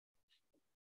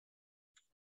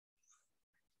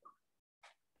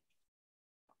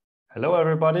Hello,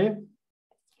 everybody.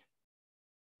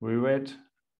 We wait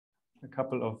a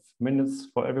couple of minutes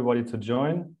for everybody to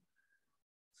join.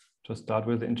 To start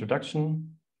with the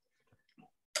introduction.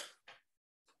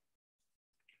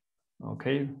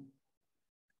 Okay.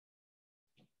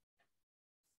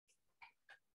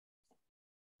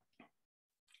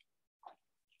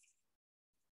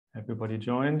 Everybody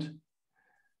joined.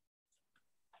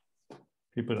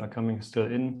 People are coming still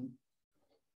in.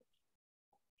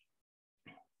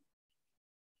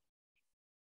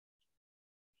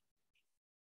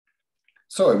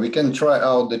 So we can try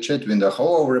out the chat window.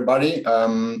 Hello, everybody.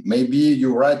 Maybe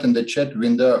you write in the chat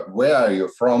window, where are you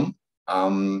from?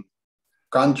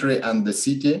 Country and the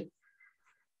city.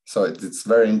 So it's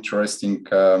very interesting.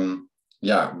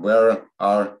 Yeah, where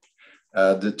are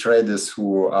the traders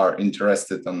who are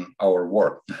interested in our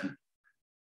work?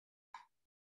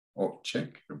 Oh,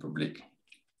 Czech Republic,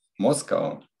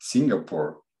 Moscow,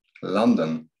 Singapore,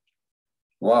 London.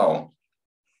 Wow.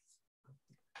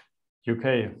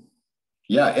 UK.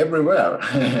 Yeah, everywhere.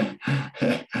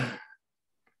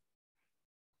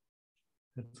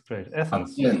 That's great.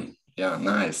 Athens. Yeah,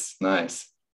 nice, nice.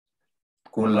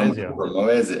 Malaysia.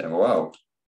 Malaysia, wow.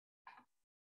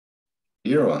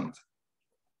 Ireland.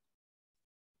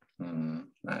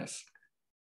 Nice.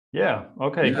 Yeah,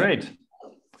 okay, yeah. Great.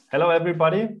 Hello,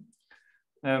 everybody.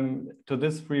 To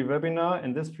this free webinar.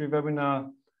 In this free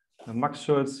webinar, Max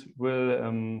Schulz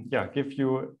will give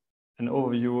you an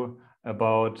overview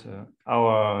about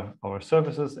our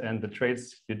services and the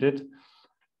trades you did.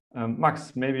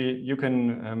 Max, maybe you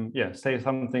can say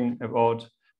something about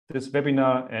this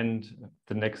webinar and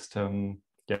the next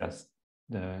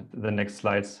the next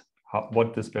slides,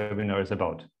 what this webinar is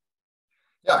about.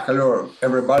 Yeah, hello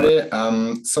everybody.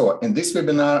 So in this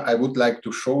webinar, I would like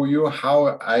to show you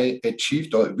how I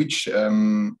achieved, or which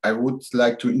I would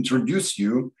like to introduce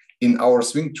you in our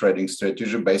swing trading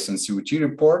strategy based on COT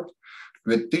report.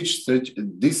 With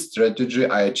this strategy,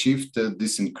 I achieved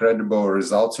these incredible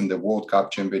results in the World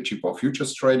Cup Championship of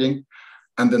Futures Trading.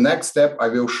 And the next step, I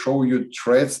will show you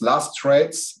trades, last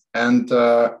trades, and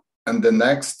the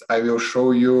next, I will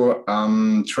show you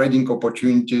trading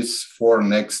opportunities for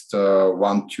next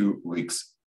 1-2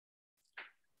 weeks.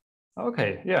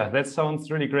 Okay, yeah, that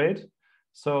sounds really great.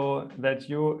 So that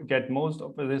you get most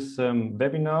of this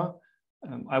webinar,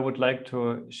 I would like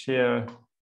to share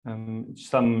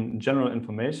some general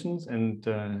information and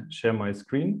share my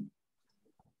screen.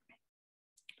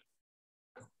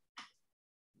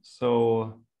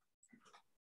 So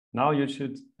now you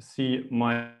should see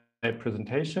my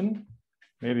presentation.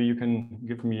 Maybe you can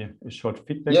give me a short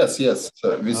feedback. Yes,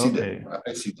 we see that.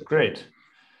 I see that. Great.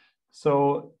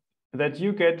 So that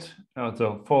you get,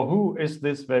 so for who is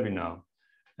this webinar?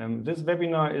 This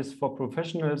webinar is for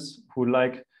professionals who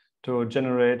like to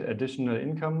generate additional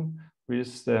income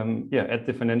with at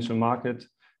the financial market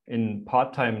in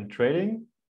part-time trading.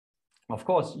 Of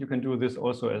course, you can do this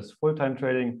also as full-time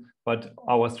trading, but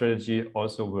our strategy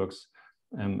also works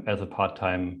as a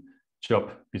part-time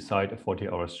job beside a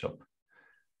 40-hour job.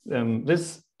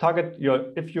 This target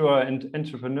if you are an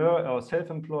entrepreneur or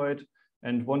self-employed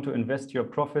and want to invest your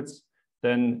profits,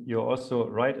 then you're also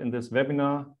right in this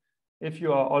webinar. If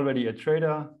you are already a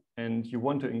trader and you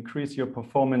want to increase your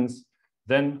performance,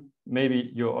 then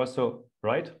maybe you're also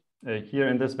right here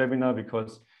in this webinar,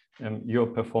 because your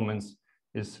performance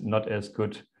is not as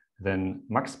good than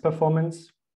Max performance.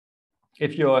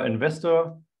 If you're an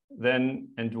investor then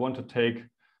and want to take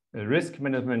risk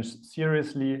management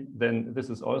seriously, then this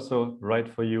is also right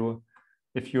for you.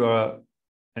 If you are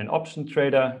an option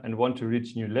trader and want to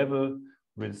reach new level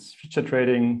with future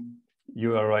trading,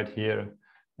 you are right here.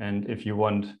 And if you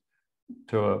want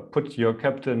to put your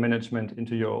capital management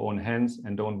into your own hands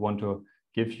and don't want to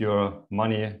give your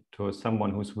money to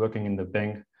someone who's working in the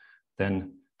bank,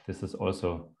 then this is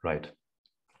also right.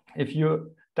 If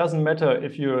you, doesn't matter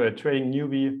if you're a trading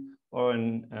newbie or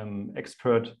an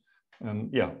expert,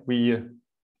 we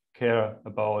care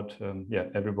about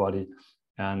everybody,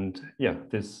 and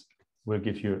this will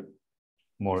give you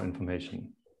more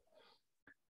information.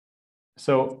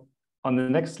 So on the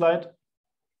next slide,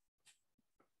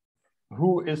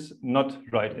 who is not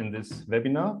right in this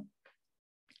webinar?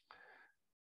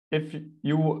 If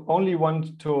you only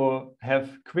want to have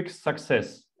quick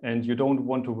success and you don't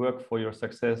want to work for your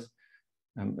success,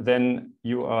 then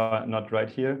you are not right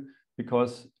here,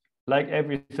 because like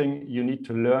everything, you need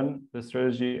to learn the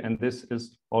strategy, and this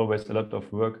is always a lot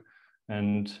of work.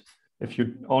 And if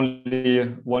you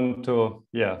only want to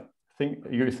think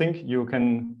you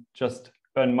can just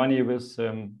earn money with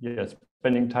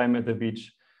spending time at the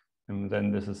beach,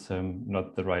 then this is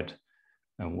not the right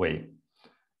way.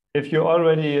 if you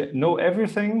already know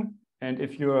everything and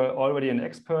if you're already an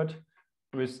expert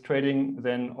with trading,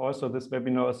 then also this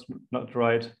webinar is not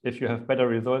right. If you have better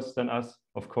results than us,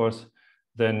 of course,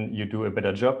 then you do a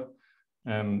better job.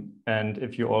 And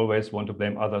if you always want to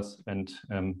blame others and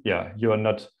yeah, you are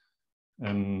not,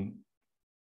 you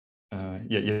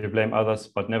blame others,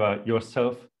 but never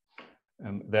yourself,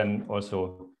 then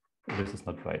also this is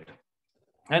not right.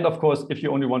 And of course, if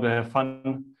you only want to have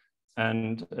fun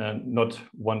and not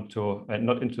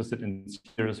interested in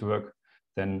serious work,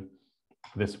 then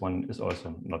this one is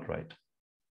also not right.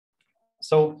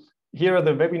 So here are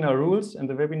the webinar rules and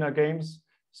the webinar games.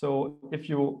 So if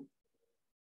you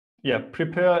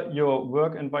prepare your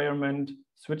work environment,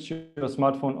 switch your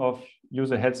smartphone off,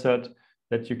 use a headset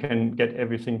that you can get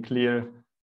everything clear,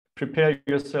 prepare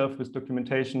yourself with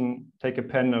documentation, take a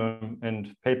pen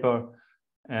and paper,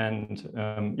 and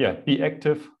be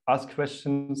active, ask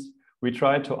questions. We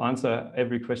try to answer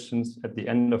every questions at the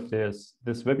end of this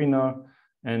webinar,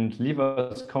 and leave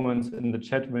us comments in the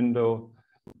chat window.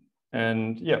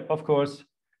 And yeah, of course,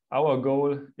 our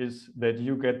goal is that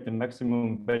you get the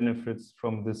maximum benefits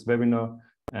from this webinar.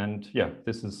 And yeah,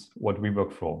 this is what we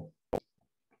work for.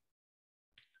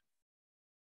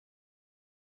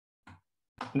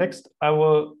 Next, I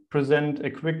will present a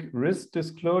quick risk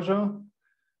disclosure.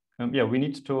 We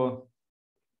need to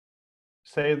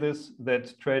say this,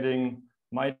 that trading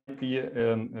might be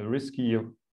a risky,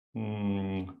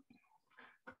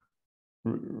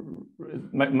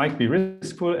 might be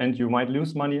risky and you might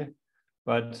lose money.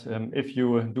 But if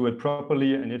you do it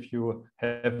properly and if you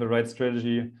have the right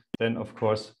strategy, then of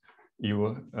course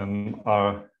you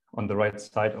are on the right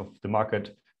side of the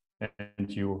market and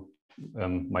you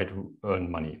might earn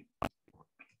money,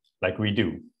 like we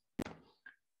do.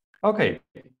 Okay,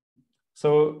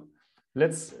 so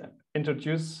let's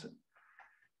introduce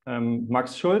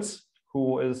Max Schulz,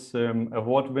 who is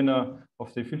award winner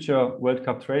of the Future World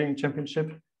Cup Trading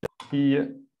Championship. He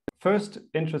first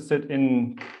interested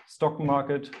in stock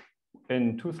market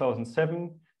in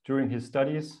 2007 during his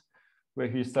studies, where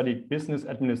he studied business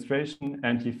administration,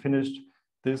 and he finished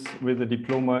this with a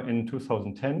diploma in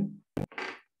 2010.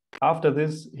 After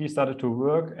this, he started to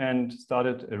work and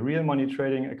started a real money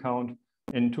trading account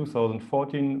in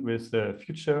 2014 with the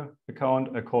Future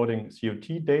account according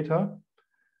COT data.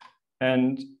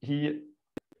 And he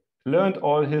learned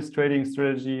all his trading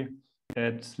strategy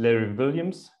at Larry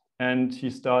Williams, and he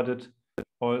started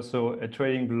also a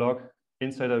trading blog,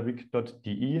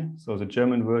 insiderweek.de, so the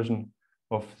German version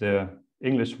of the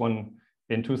English one,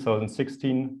 in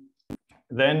 2016.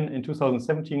 Then in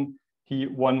 2017, he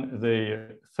won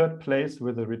the third place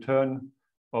with a return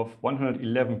of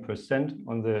 111%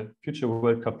 on the Future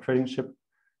World Cup Trading Ship.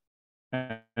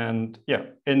 And yeah,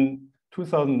 in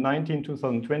 2019,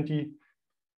 2020,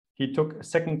 he took a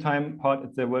second time part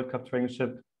at the World Cup Trading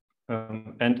Ship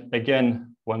and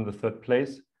again won the third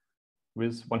place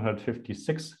with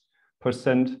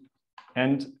 156%.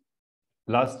 And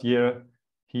last year,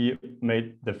 he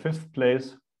made the fifth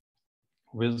place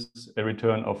with a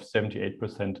return of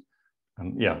 78%.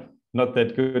 Not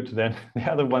that good than the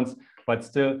other ones, but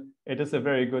still it is a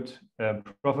very good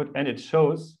profit, and it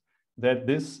shows that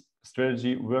this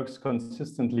strategy works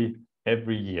consistently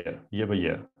every year, year by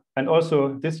year. And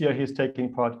also this year he's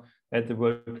taking part at the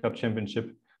World Cup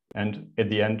Championship, and at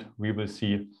the end we will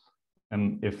see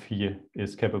if he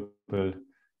is capable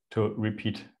to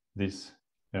repeat these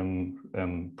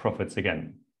profits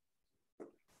again.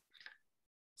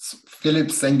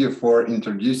 Philip, thank you for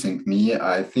introducing me.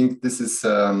 I think this is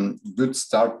a good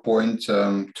start point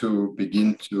to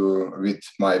begin with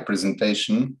my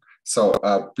presentation. So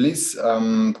please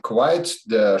quiet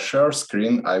the share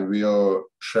screen. I will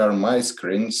share my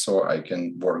screen so I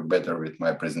can work better with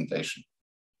my presentation.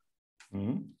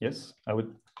 Yes, I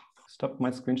would stop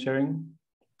my screen sharing.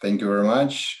 Thank you very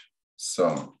much.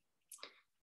 So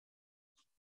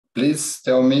please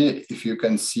tell me if you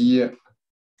can see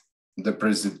the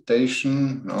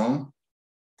presentation. No?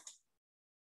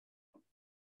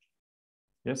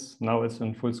 Yes, now it's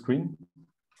on full screen.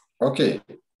 Okay,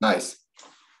 nice.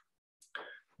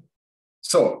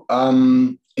 So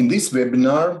in this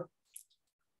webinar,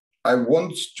 I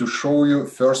want to show you,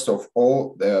 first of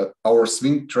all, our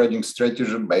swing trading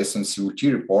strategy based on COT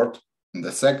report. In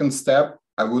the second step,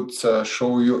 I would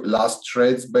show you last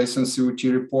trades based on COT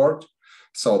report.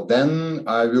 So then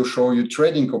I will show you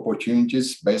trading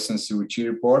opportunities based on COT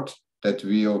report that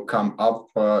will come up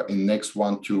in next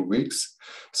 1-2 weeks.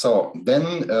 So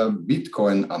then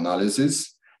Bitcoin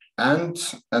analysis. And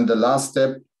the last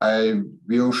step, I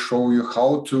will show you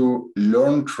how to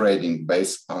learn trading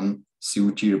based on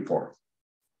COT report.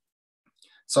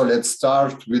 So let's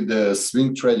start with the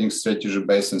swing trading strategy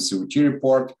based on COT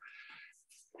report.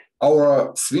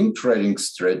 Our swing trading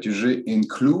strategy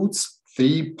includes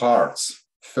 3 parts.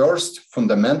 First,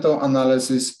 fundamental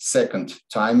analysis. Second,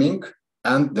 timing.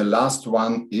 And the last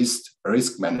one is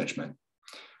risk management.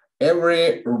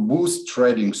 Every robust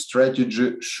trading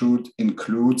strategy should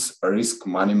include risk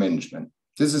money management.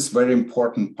 This is a very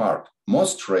important part.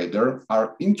 Most traders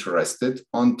are interested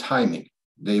on timing.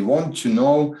 They want to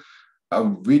know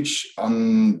on which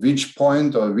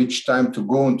point or which time to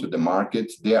go into the market.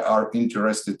 They are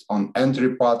interested on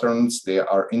entry patterns. They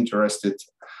are interested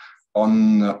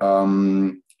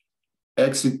on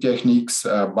exit techniques,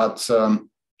 but a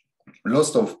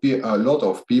lot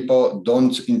of people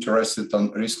don't interested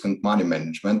on risk and money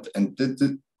management, and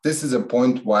this is a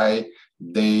point why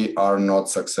they are not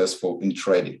successful in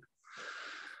trading.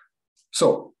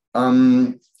 So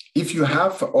if you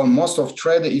have, or most of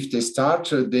traders, if they start,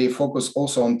 they focus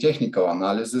also on technical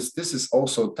analysis. This is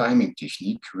also timing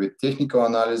technique. With technical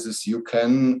analysis, you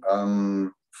can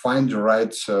find the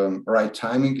right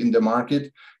timing in the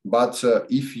market. But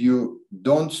if you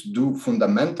don't do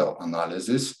fundamental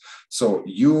analysis, so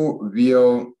you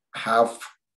will have,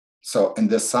 so in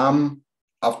the sum,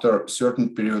 after a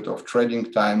certain period of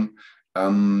trading time,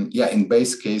 in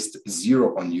base case,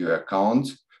 0 on your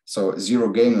account. So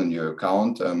 0 gain on your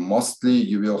account. Mostly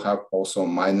you will have also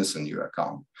minus on your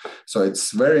account. So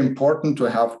it's very important to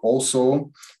have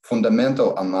also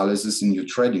fundamental analysis in your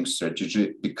trading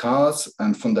strategy, because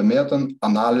fundamental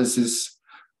analysis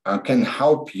can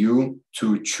help you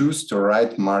to choose the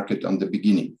right market on the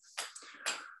beginning.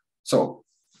 So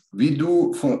we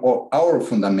do, our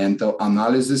fundamental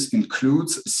analysis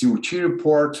includes COT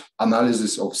report,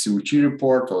 analysis of COT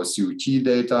report or COT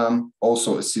data,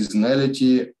 also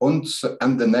seasonality,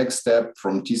 and the next step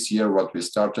from this year, what we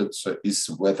started is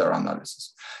weather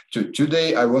analysis.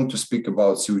 Today, I want to speak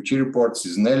about COT report,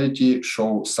 seasonality,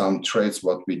 show some trades,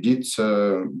 what we did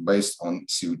based on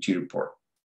COT report.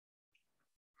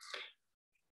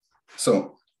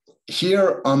 So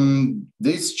here on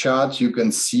this chart, you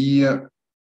can see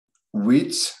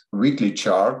with weekly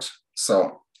chart.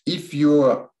 So if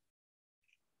you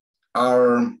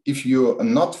are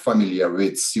not familiar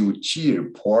with COT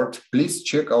report, please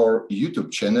check our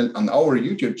YouTube channel. On our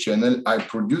YouTube channel, I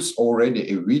produced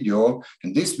already a video.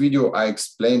 In this video, I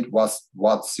explained what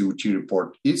COT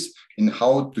report is and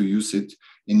how to use it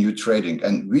in your trading,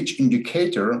 and which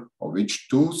indicator or which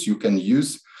tools you can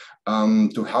use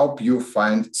to help you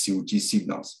find COT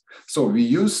signals. So we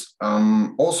use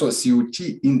also a COT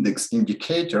index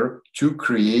indicator to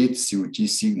create COT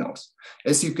signals.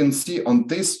 As you can see on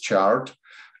this chart,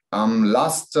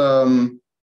 last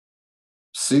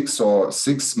 6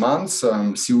 months,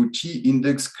 COT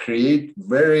index create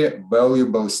very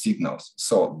valuable signals.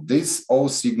 So these all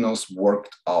signals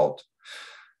worked out.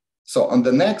 So on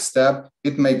the next step,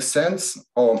 it makes sense,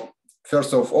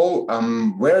 first of all,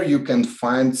 where you can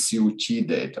find COT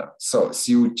data. So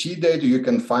COT data you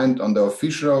can find on the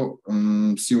official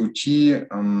COT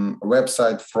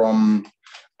website from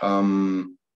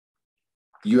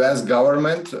US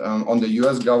government, on the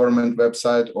US government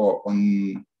website, or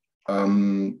on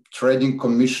Trading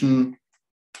Commission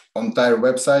entire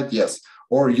website, yes.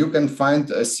 Or you can find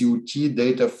a COT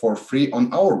data for free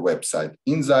on our website,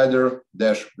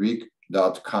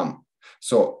 insider-week.com.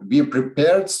 So we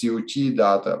prepared COT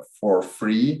data for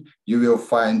free. You will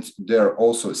find there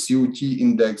also COT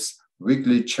index,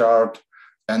 weekly chart,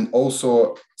 and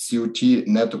also COT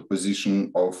net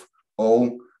position of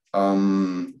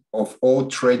all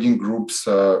trading groups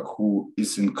who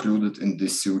is included in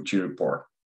this COT report.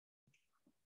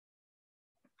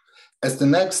 As the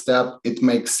next step, it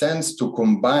makes sense to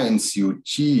combine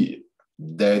COT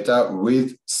data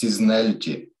with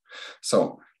seasonality.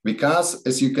 So, because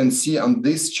as you can see on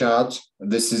this chart,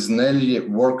 the seasonality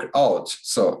work out.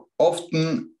 So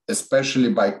often,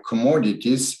 especially by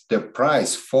commodities, the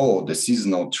price follow the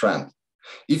seasonal trend.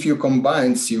 If you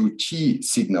combine COT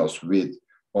signals with,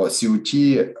 or COT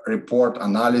report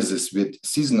analysis with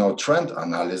seasonal trend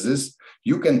analysis,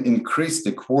 you can increase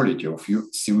the quality of your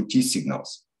COT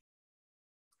signals.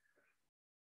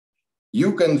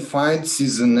 You can find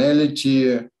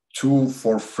seasonality tool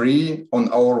for free on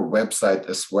our website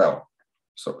as well.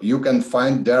 So you can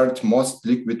find there most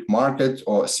liquid market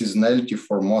or seasonality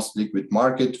for most liquid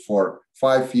market for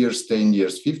 5 years, 10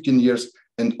 years, 15 years,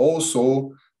 and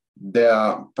also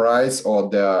the price or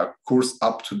the course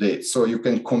up to date. So you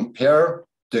can compare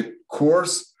the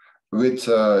course with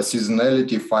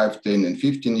seasonality 5, 10, and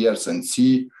 15 years and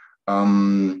see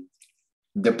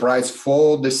the price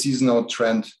follow the seasonal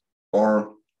trend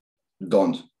or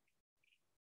don't.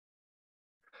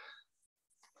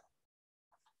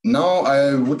 now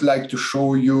I would like to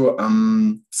show you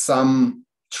some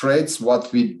trades,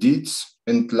 what we did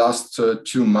in the last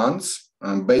 2 months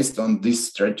based on this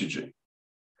strategy.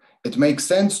 It makes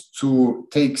sense to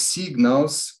take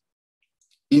signals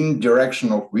in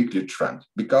direction of weekly trend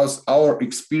because our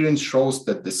experience shows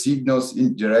that the signals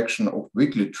in direction of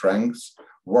weekly trends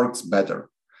works better.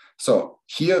 So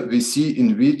here we see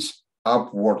in which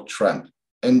upward trend.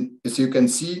 And as you can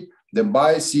see, the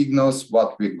buy signals,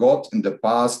 what we got in the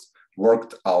past,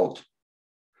 worked out.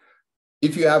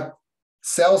 If you have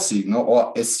sell signal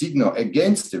or a signal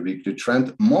against the weekly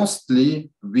trend,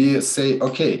 mostly we say,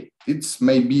 okay, it's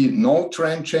maybe no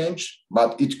trend change,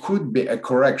 but it could be a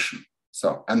correction.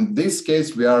 So in this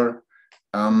case, we are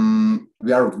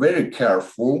very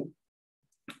careful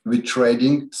with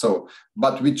trading. So,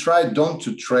 but we try don't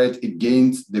to trade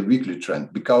against the weekly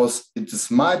trend because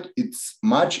it's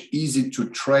much easy to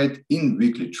trade in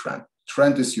weekly trend.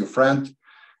 Trend is your friend,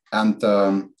 and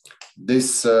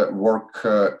this work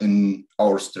in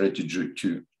our strategy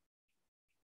too.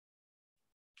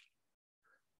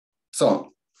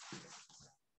 So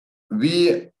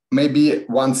we maybe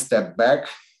one step back.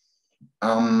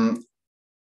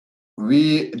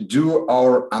 We do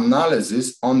our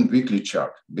analysis on weekly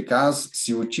chart because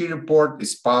COT report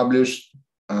is published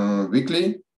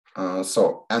weekly.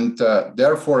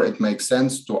 Therefore, it makes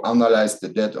sense to analyze the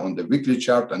data on the weekly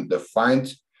chart and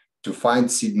to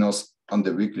find signals on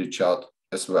the weekly chart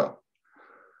as well.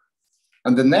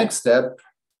 And the next step,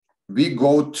 we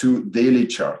go to daily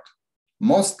chart.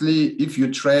 Mostly, if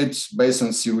you trade based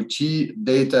on COT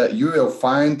data, you will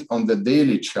find on the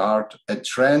daily chart a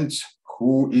trend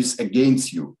who is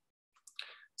against you.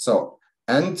 So,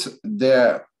 and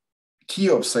the key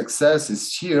of success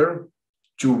is here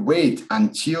to wait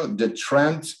until the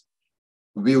trend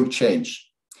will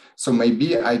change. So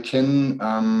maybe I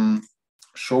can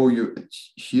show you it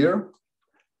here.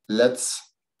 Let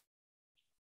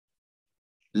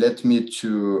me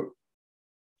to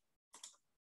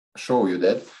show you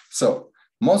that. So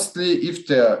mostly if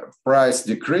the price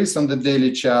decrease on the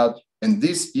daily chart, in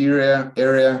this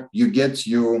area you get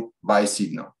your buy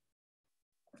signal.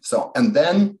 So, and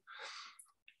then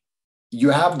you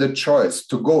have the choice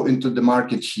to go into the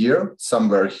market here,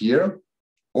 somewhere here,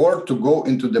 or to go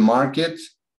into the market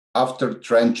after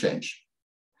trend change.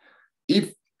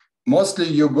 If mostly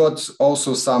you got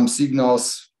also some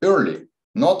signals early,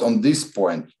 not on this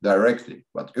point directly,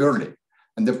 but early.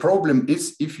 And the problem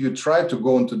is if you try to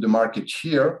go into the market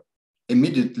here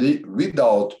immediately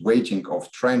without waiting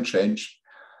of trend change,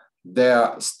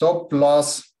 the stop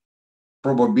loss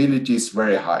probability is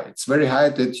very high. It's very high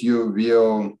that you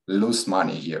will lose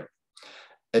money here.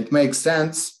 It makes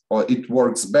sense, or it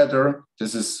works better.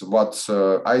 This is what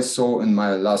I saw in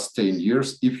my last 10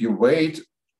 years. If you wait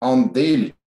on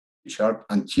daily chart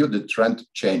until the trend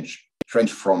change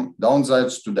from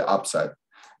downsides to the upside.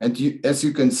 And as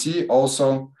you can see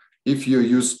also, if you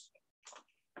use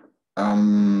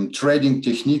trading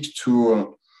technique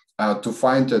to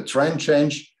find a trend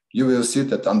change, you will see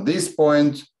that on this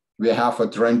point, we have a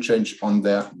trend change on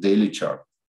the daily chart.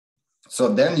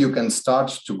 So then you can start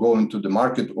to go into the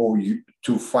market or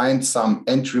to find some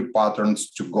entry patterns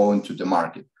to go into the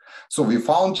market. So we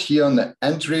found here an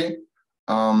entry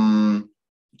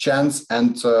chance,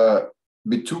 and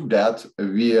we took that.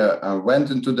 We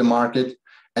went into the market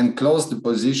and closed the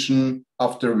position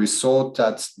after we saw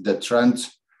that the trend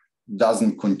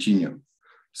doesn't continue.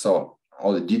 So,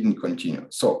 or it didn't continue.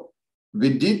 So we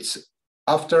did,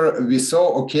 after we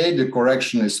saw, okay, the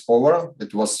correction is over.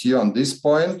 It was here on this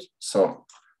point. So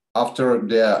after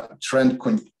the trend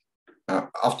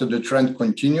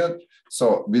continued,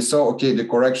 so we saw, okay, the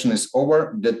correction is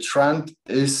over. The trend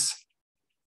is,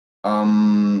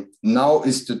 now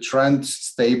is the trend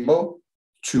stable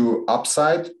to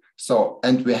upside. So,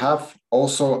 and we have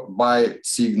also buy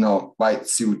signal, buy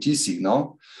COT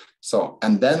signal. So,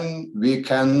 and then we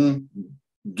can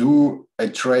do a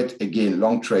trade again,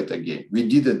 long trade again. We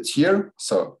did it here.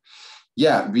 So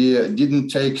yeah, we didn't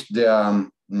take the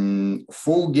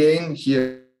full gain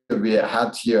here. We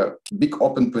had here big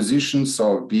open position.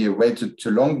 So we waited too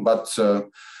long, but we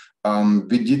earned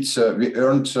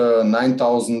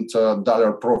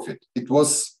 $9,000 profit.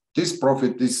 This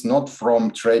profit is not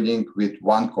from trading with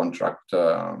one contract.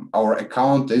 Our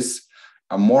account is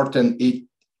more than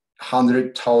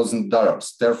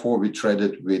 $800,000. Therefore, we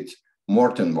traded with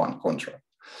more than one contract.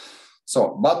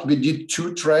 So, but we did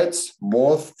 2 trades.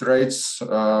 Both trades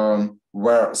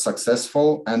were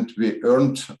successful, and we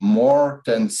earned more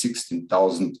than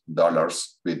 $16,000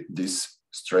 with this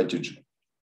strategy.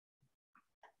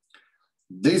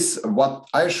 this, what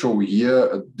I show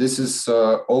here, this is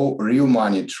all real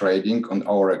money trading on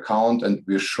our account, and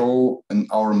we show in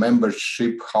our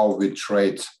membership how we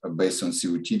trade based on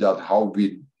COT, how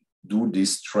we do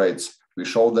these trades. We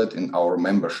show that in our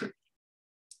membership.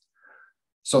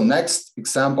 So next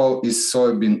example is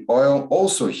soybean oil.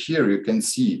 Also here you can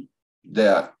see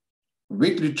the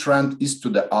weekly trend is to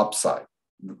the upside.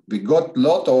 We got a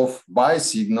lot of buy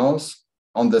signals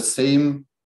on the same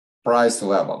price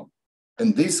level.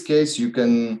 In this case, you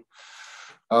can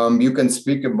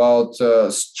speak about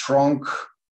a strong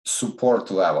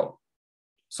support level.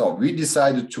 So we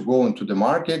decided to go into the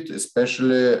market,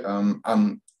 especially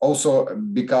also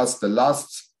because the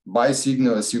last buy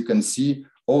signal, as you can see,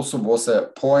 also was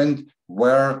a point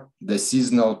where the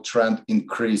seasonal trend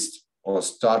increased or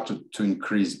started to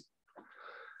increase.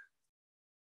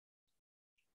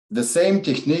 The same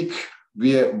technique,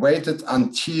 we waited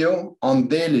until on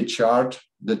daily chart,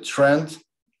 the trend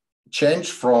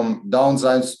changed from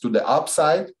downsides to the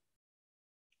upside.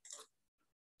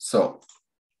 So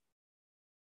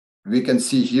we can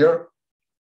see here,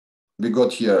 we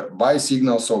got here buy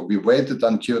signal. So we waited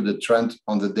until the trend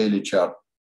on the daily chart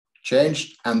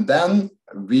changed, and then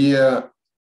we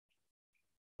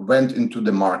went into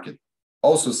the market.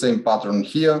 Also same pattern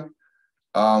here.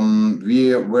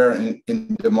 We were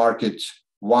in the market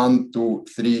 1, 2,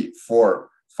 3, 4,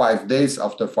 5 days.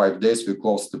 After 5 days, we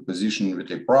closed the position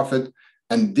with a profit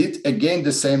and did again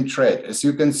the same trade. As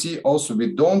you can see, also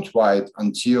we don't wait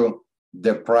until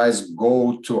the price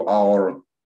go to our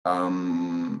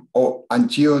or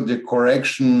until the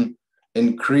correction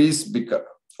increase, because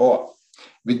or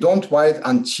we don't wait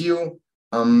until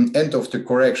end of the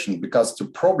correction, because the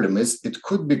problem is it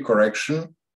could be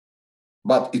correction,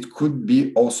 but it could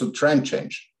be also trend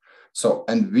change. So,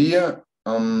 and we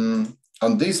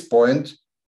on this point,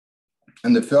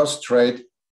 in the first trade,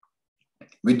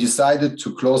 we decided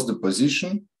to close the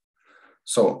position.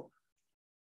 So,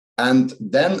 and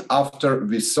then after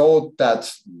we saw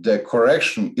that the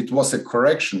correction, it was a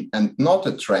correction and not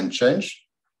a trend change,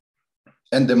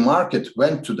 and the market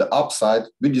went to the upside,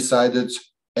 we decided to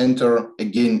enter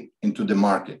again into the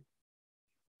market.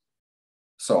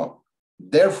 So,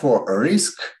 therefore, a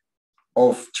risk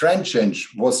of trend change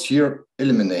was here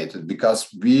eliminated because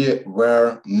we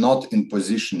were not in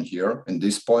position here in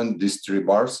this point, these 3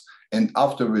 bars. And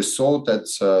after we saw that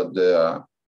the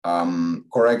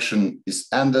correction is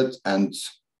ended and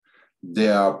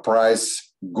the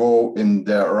price go in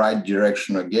the right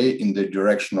direction again, in the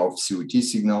direction of COT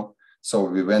signal. So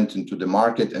we went into the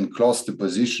market and closed the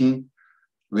position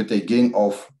with a gain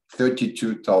of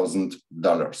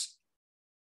 $32,000.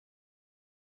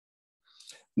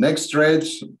 Next trade,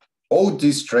 all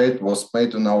this trade was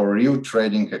made on our real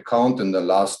trading account in the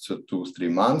last 2-3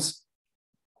 months.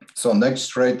 So next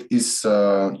trade is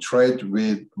trade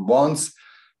with bonds.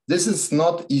 This is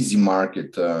not easy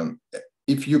market.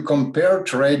 If you compare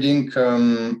trading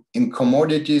in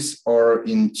commodities or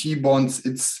in T-bonds,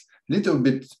 it's a little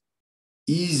bit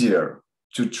easier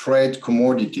to trade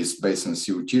commodities based on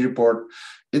COT report.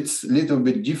 It's a little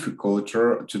bit difficult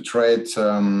to trade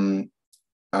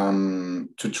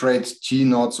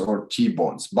T-notes or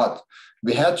T-bonds. But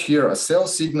we had here a sell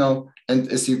signal,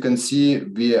 and as you can see,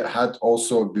 we had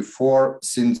also before,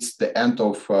 since the end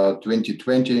of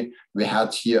 2020, we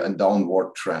had here a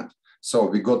downward trend. So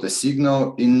we got a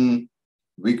signal in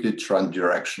weekly trend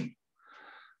direction.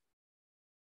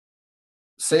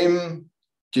 Same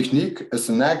technique as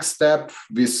the next step,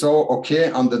 we saw,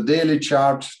 okay, on the daily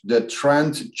chart, the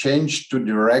trend changed to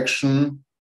direction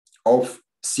of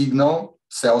signal,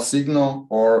 sell signal,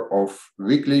 or of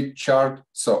weekly chart.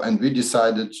 So, and we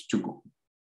decided to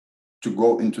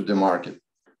go into the market.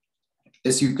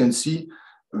 As you can see,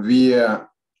 we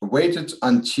waited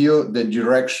until the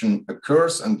direction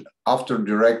occurs, and after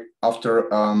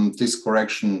this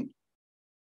correction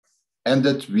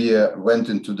ended, we went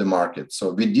into the market.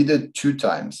 So we did it 2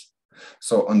 times.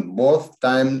 So on both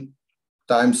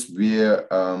times we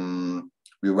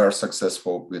were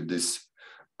successful with this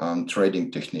trading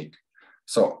technique.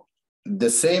 So the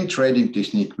same trading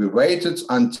technique, we waited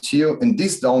until, in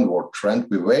this downward trend,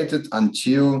 we waited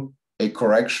until a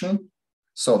correction.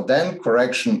 So then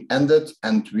correction ended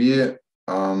and we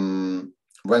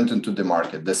went into the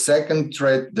market. The second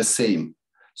trade, the same.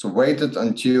 So waited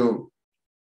until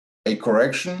a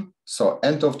correction. So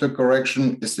end of the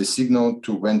correction is the signal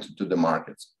to went into the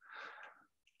market.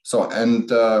 So,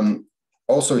 and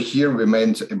also here we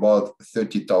made about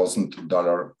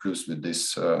 $30,000 plus with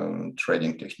this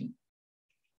trading technique.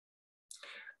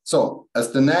 So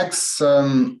as the next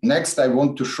I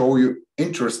want to show you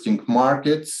interesting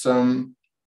markets.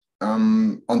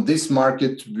 on this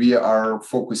market we are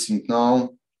focusing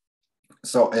now.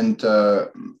 So, and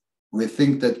we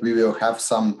think that we will have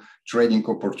some trading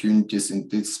opportunities in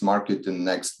this market in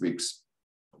next weeks.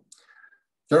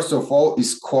 First of all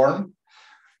is corn.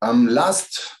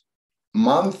 Last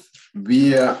month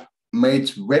we made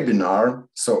webinar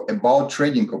about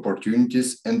trading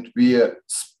opportunities, and we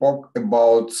spoke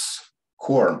about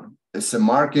corn as a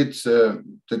market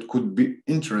that could be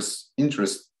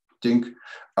interesting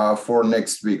for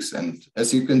next weeks. And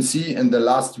as you can see in the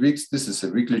last weeks, this is a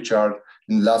weekly chart.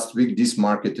 In last week, this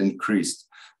market increased.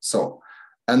 So,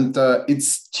 and it's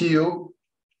still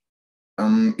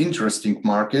interesting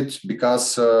market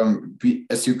because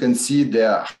as you can see,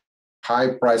 the high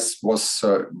price was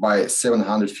by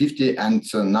 750, and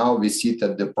now we see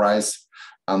that the price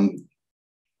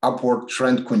upward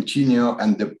trend continue,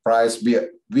 and the price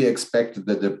we expect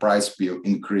that the price will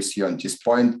increase here on this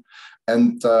point.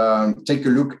 And take a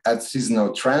look at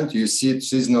seasonal trend. You see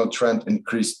seasonal trend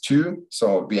increased too.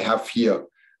 So we have here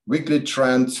weekly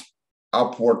trend,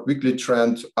 upward weekly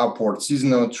trend, upward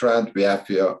seasonal trend. We have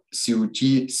here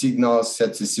COT signals,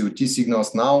 set the COT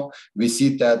signals. Now we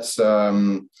see that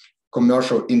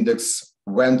commercial index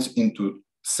went into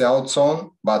sell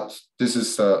zone, but this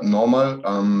is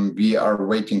normal. We are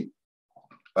waiting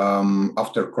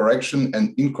after correction,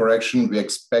 and in correction we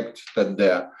expect that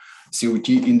the COT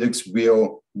index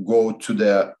will go to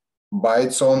the buy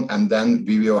zone, and then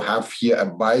we will have here a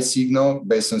buy signal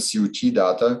based on COT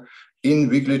data in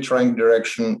weekly trend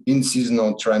direction, in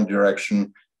seasonal trend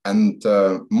direction, and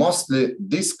mostly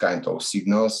this kind of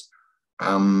signals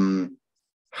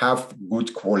have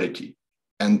good quality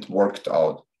and worked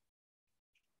out.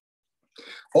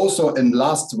 Also, in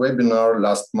last webinar,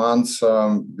 last month,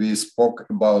 we spoke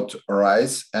about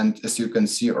rice, and as you can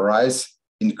see, rice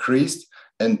increased,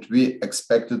 and we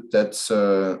expected that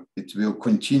it will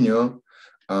continue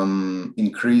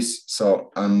increase.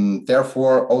 So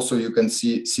therefore, also you can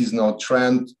see seasonal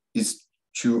trend is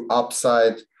to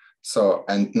upside. So,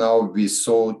 and now we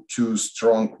saw 2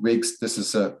 strong weeks. This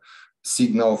is a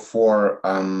signal for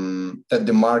that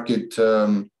the market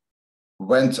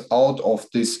went out of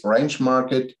this range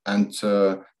market and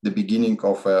the beginning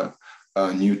of a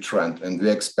new trend. And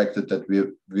we expected that we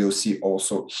will see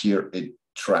also here a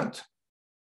trend.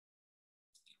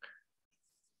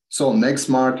 So next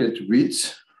market,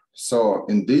 wheat. So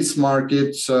in this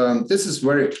market, this is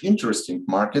very interesting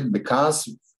market because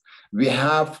we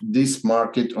have this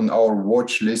market on our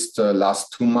watch list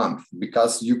last 2 months,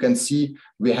 because you can see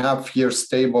we have here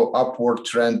stable upward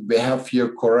trend. We have here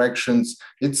corrections.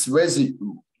 It's very,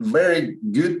 very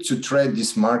good to trade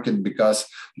this market because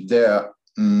the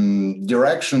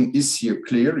direction is here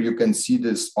clear. You can see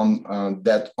this on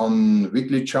that on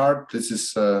weekly chart. This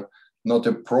is not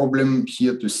a problem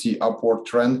here to see upward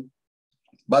trend,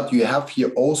 but you have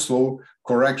here also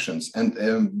corrections,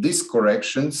 and these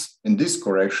corrections,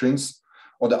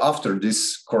 or after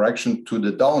this correction to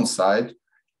the downside,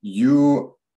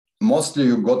 you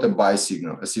got a buy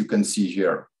signal, as you can see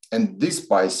here, and this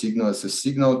buy signal is a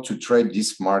signal to trade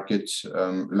this market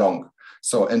long.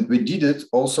 So, and we did it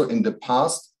also in the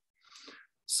past.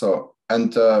 So,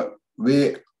 and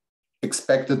we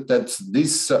expected that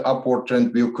this upward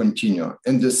trend will continue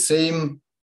in the same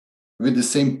with the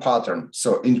same pattern.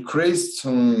 So increased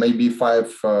maybe 4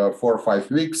 or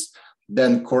 5 weeks,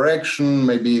 then correction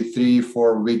maybe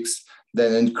 3-4 weeks,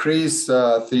 then increase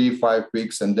 3-5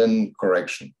 weeks, and then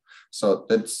correction. So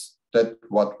that's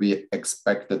what we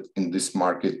expected in this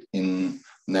market in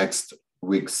next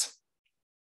weeks.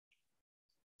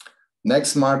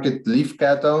 Next market, leaf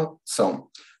cattle.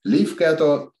 So leaf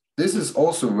cattle, this is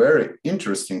also very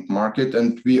interesting market,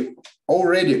 and we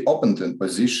already opened a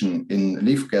position in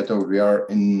leaf cattle. We are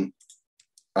in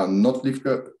not leaf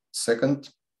cattle. Second,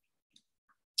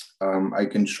 I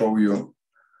can show you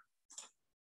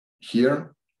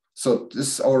here. So this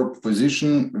is our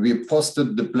position. We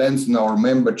posted the plans in our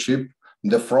membership in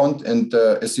the front, and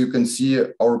as you can see,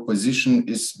 our position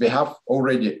is, we have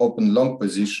already opened long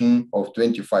position of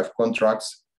 25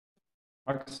 contracts.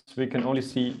 Max, we can only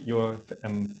see your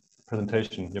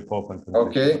presentation, your PowerPoint presentation.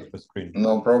 Okay, screen.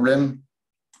 No problem.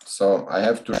 So I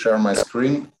have to share my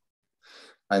screen.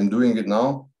 I'm doing it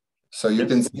now. So you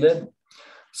can see that.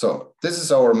 So this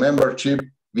is our membership.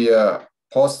 We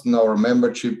posted our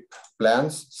membership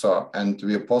plans. So, and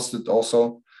we posted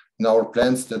also in our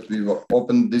plans that we will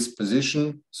open this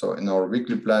position. So in our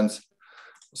weekly plans.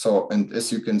 So, and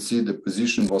as you can see, the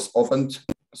position was opened.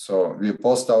 So we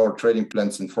post our trading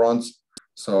plans in front.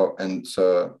 So, and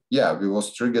yeah, we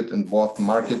was triggered in both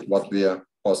market what we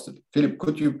posted. Philip,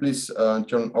 could you please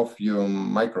turn off your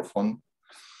microphone?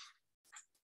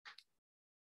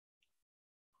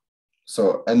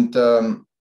 So, and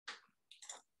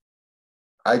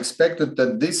I expected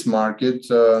that this market,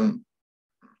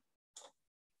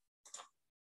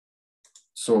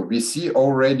 so we see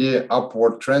already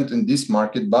upward trend in this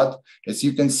market, but as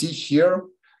you can see here,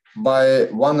 by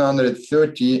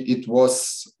 130, it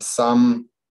was some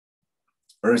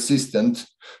resistant.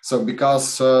 So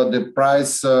because the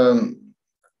price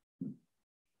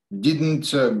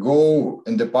didn't go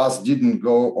in the past, didn't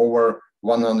go over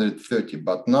 130,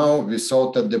 but now we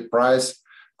saw that the price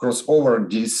cross over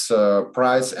this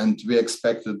price, and we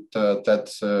expected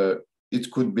that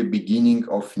it could be beginning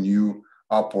of new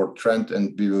upward trend,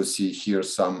 and we will see here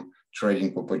some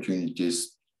trading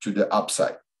opportunities to the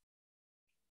upside.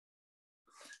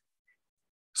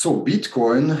 So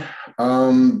Bitcoin,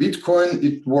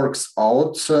 it works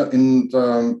out, and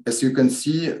as you can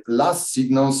see, last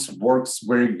signals works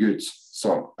very good.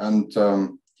 So, and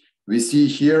we see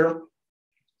here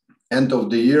end of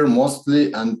the year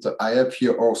mostly, and I have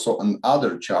here also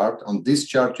another chart. On this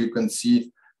chart, you can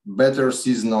see better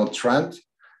seasonal trend,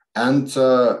 and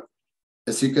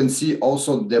as you can see,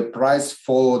 also the price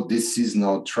followed this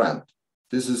seasonal trend.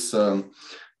 This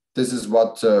is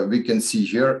what we can see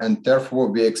here, and therefore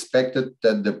we expected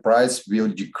that the price will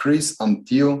decrease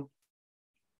until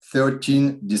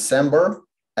 13 December,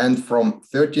 and from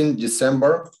 13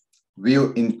 December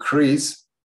will increase.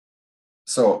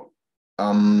 So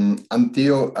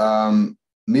until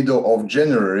middle of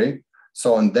January,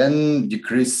 so and then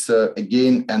decrease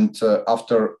again, and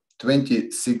after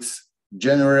 26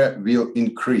 January will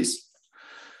increase.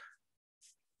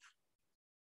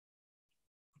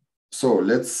 So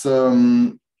let's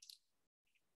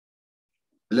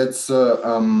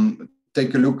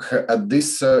take a look at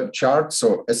this chart.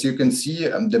 So as you can see,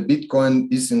 the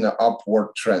Bitcoin is in an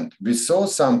upward trend. We saw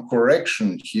some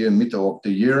correction here middle of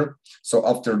the year. So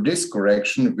after this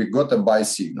correction, we got a buy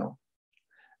signal.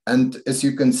 And as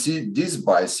you can see, this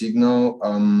buy signal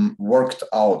worked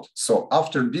out. So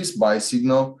after this buy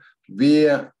signal, we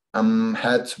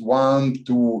had 1,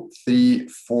 2, 3,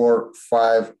 4,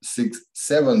 5, 6,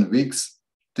 7 weeks.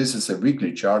 This is a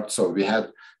weekly chart. So we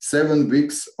had 7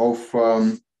 weeks of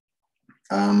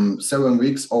 7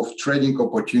 weeks of trading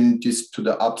opportunities to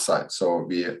the upside. So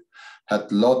we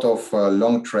had a lot of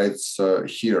long trades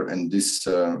here in this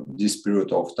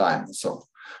period of time. So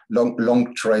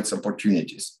long trades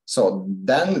opportunities. So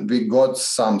then we got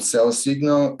some sell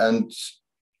signal, and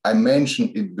I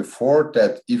mentioned it before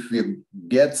that if we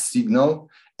get signal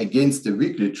against the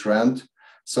weekly trend,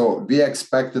 so we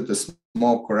expected a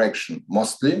small correction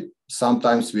mostly.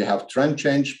 Sometimes we have trend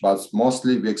change, but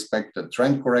mostly we expect a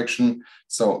trend correction.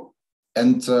 So,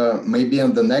 and maybe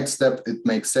on the next step, it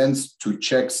makes sense to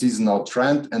check seasonal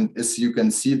trend. And as you can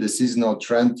see, the seasonal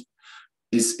trend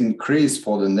is increased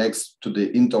for the next to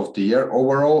the end of the year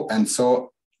overall. And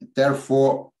so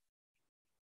therefore,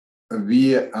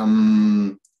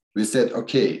 we said,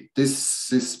 okay,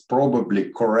 this is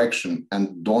probably correction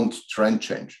and don't trend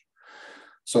change.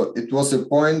 So it was a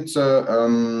point,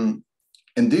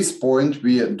 in this point,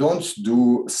 we don't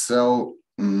do sell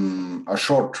a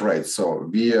short trade. So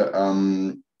we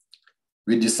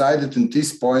decided in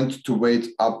this point to wait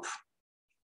up,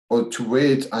 or to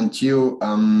wait until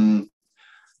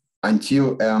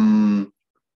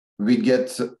we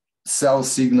get sell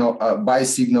signal, buy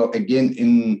signal again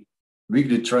in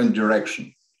weekly trend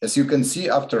direction. As you can see,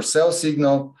 after sell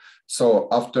signal, so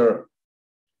after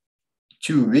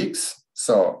 2 weeks,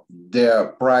 so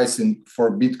the price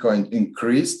for Bitcoin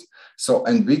increased. So,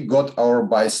 and we got our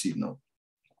buy signal.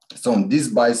 So this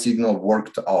buy signal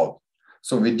worked out.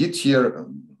 So we did here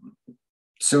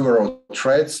several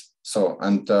trades. So,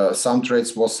 and some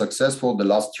trades was successful. The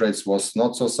last trades was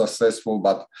not so successful,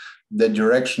 but the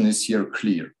direction is here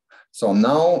clear. So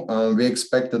now we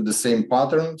expected the same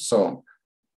pattern. So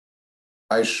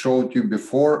I showed you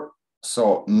before.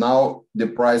 So now the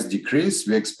price decreased.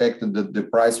 We expected that the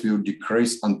price will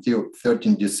decrease until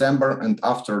 13 December. And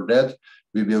after that,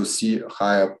 we will see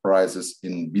higher prices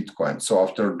in Bitcoin. So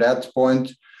after that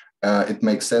point, it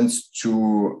makes sense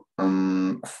to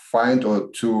find or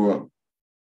to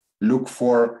look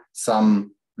for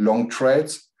some long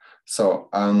trades. So,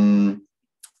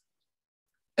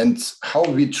 and how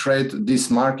we trade this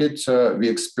market, we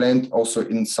explained also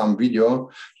in some video.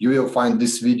 You will find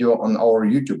this video on our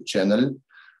YouTube channel.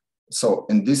 So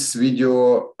in this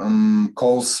video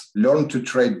calls Learn to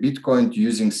Trade Bitcoin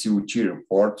using COT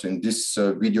report. In this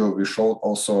video, we showed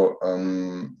also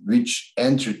which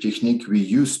entry technique we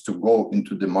used to go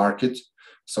into the market.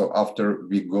 So after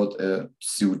we got a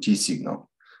COT signal.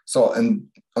 So, and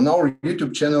on our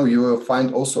YouTube channel, you will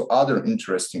find also other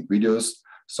interesting videos.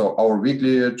 So our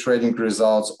weekly trading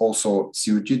results, also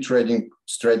COT trading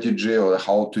strategy, or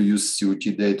how to use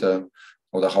COT data,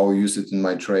 or how I use it in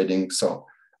my trading. So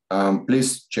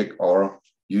please check our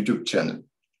YouTube channel.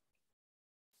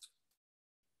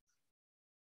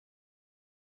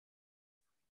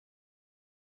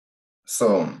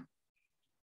 So,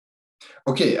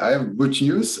 okay, I have good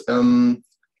news. I'm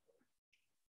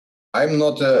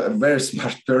not a very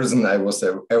smart person. I was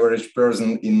an average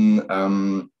person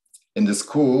in the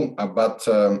school, but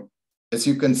as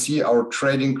you can see, our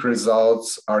trading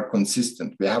results are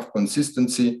consistent. We have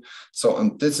consistency. So,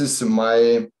 and this is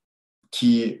my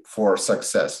key for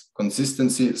success,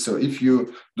 consistency. So if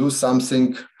you do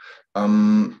something,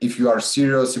 if you are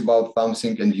serious about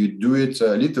something and you do it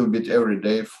a little bit every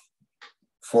day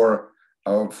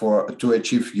to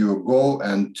achieve your goal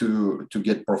and to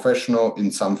get professional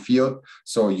in some field,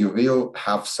 so you will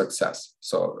have success.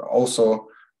 So also,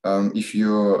 if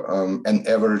you're an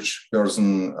average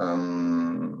person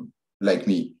like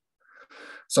me.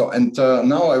 So, and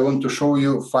now I want to show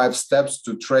you 5 steps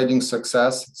to trading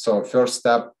success. So first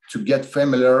step, to get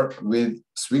familiar with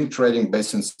swing trading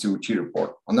based on COT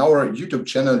report. On our YouTube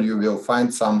channel, you will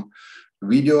find some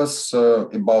videos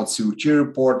about COT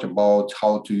report, about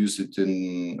how to use it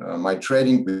in my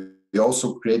trading. We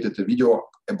also created a video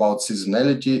about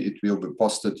seasonality. It will be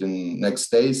posted in next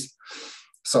days.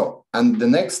 So, and the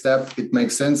next step, it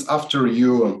makes sense after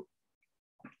you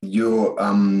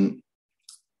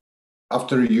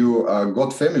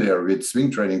got familiar with swing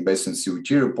trading based on COT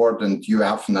report and you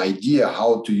have an idea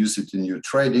how to use it in your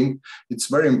trading, it's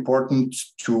very important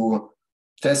to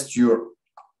test your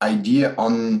idea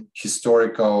on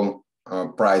historical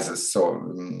prices. So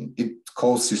it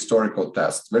calls historical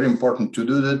test. Very important to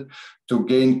do that to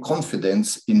gain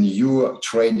confidence in your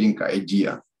trading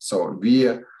idea. So we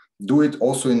do it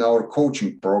also in our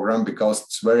coaching program because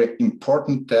it's very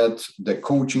important that the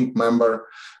coaching member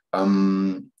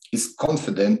is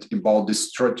confident about this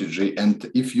strategy. And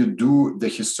if you do the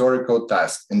historical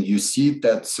test and you see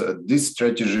that this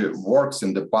strategy worked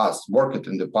in the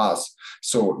past,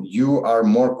 so you are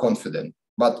more confident.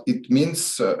 But it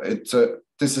means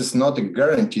this is not a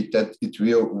guarantee that it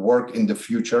will work in the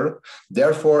future.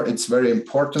 Therefore, it's very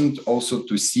important also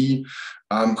to see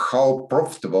how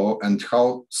profitable and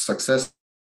how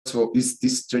successful is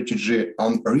this strategy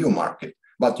on a real market.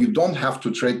 But you don't have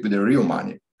to trade with the real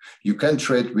money. You can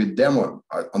trade with demo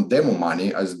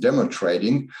money as demo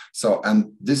trading. So,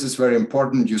 and this is very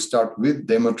important. You start with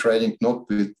demo trading, not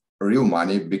with real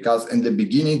money, because in the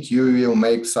beginning you will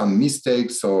make some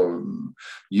mistakes. So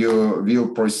you will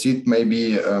proceed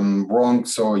maybe wrong.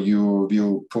 So you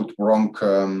will put wrong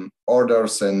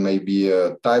orders and maybe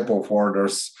a type of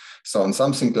orders. So on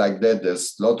something like that,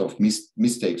 there's a lot of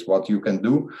mistakes what you can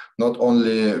do, not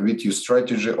only with your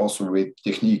strategy, also with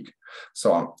technique.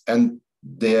 So, and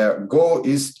the goal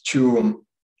is to,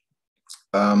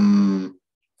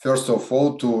 first of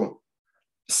all, to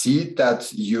see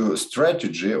that your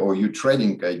strategy or your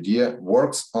trading idea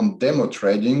works on demo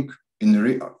trading in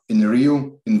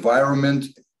real environment,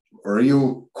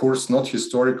 real course, not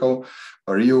historical,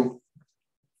 with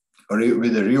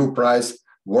a real price,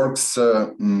 works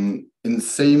in the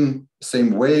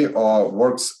same way or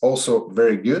works also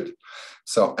very good.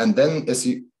 So, and then as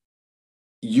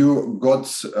you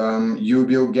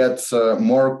will get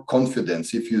more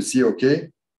confidence if you see, okay,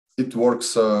 it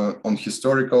works on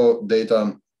historical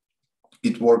data,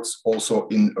 it works also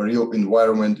in a real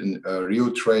environment, in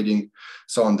real trading.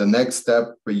 So on the next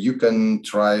step, you can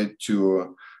try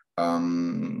to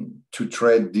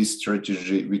trade this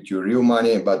strategy with your real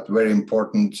money, but very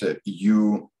important,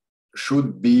 you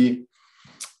should be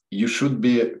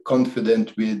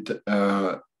confident with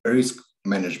risk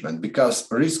management, because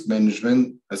risk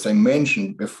management, as I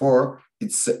mentioned before,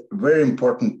 it's a very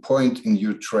important point in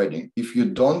your trading. If you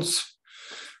don't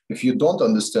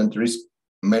understand risk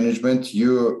management,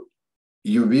 you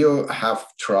will have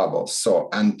trouble. So,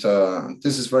 and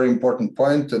this is very important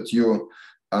point, that you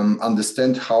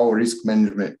understand how risk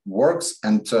management works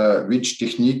and which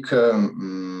technique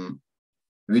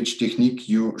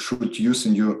you should use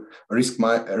in your risk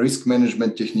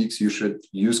management techniques you should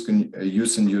use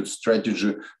in your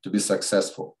strategy to be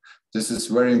successful. This is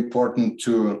very important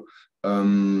to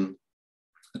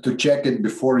check it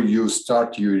before you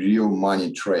start your real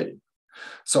money trading.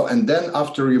 So, and then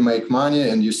after you make money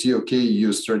and you see, okay,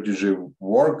 your strategy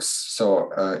works,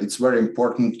 so it's very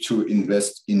important to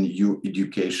invest in your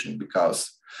education,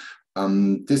 because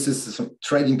this is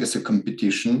trading as a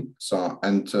competition. So,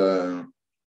 and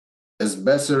as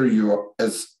better you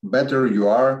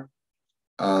are,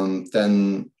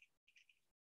 then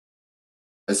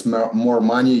as more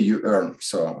money you earn,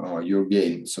 so you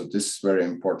gain. So this is very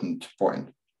important point.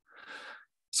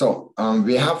 So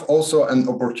we have also an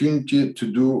opportunity to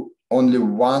do only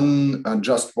one,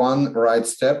 just one right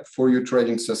step for your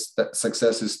trading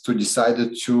successes, to decide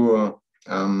to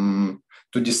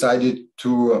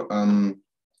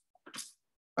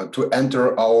enter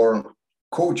our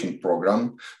coaching program.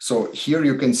 So here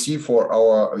you can see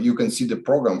the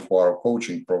program for our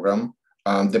coaching program,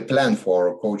 the plan for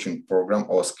our coaching program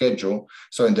or schedule.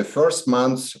 So in the first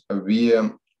month, we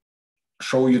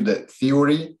show you the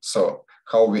theory, so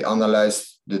how we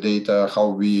analyze the data, how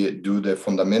we do the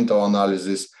fundamental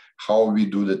analysis, how we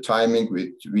do the timing,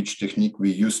 with which technique we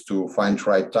use to find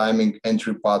right timing,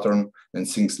 entry pattern, and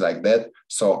things like that.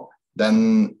 So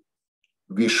then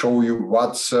we show you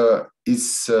what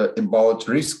is about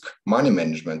risk money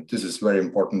management. This is very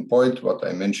important point, what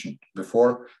I mentioned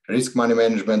before, risk money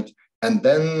management. And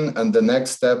then and the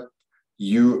next step,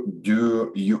 you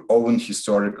do your own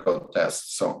historical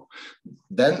tests. So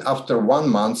then after 1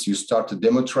 month, you start the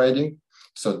demo trading.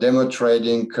 So demo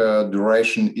trading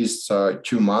duration is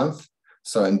 2 months.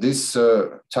 So in this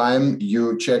time,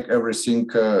 you check everything,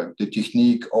 the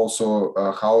technique, also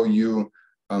how you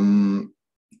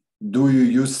do you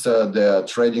use the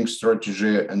trading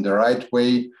strategy in the right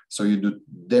way. So you do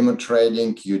demo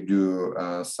trading, you do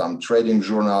some trading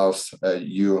journals,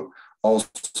 you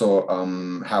also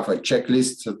have a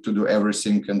checklist to do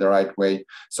everything in the right way.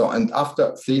 So, and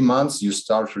after 3 months, you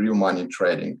start real money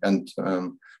trading, and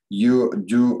you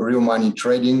do real money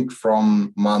trading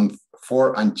from month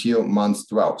 4 until month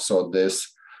 12. So this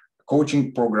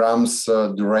coaching program's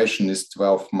duration is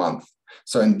 12 months.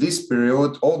 So in this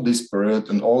period,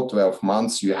 in all 12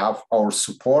 months, you have our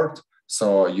support.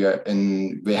 So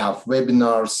we have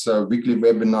webinars, weekly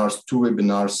webinars, 2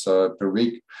 webinars per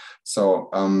week. So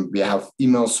we have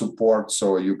email support,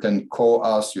 so you can call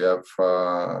us. You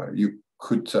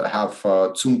could have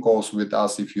Zoom calls with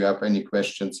us if you have any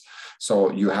questions.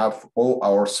 So you have all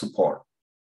our support.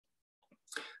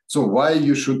 So why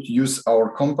you should use our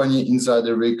company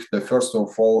Insider Week? First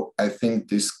of all, I think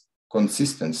this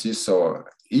consistency. So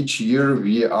each year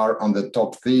we are on the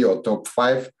top 3 or top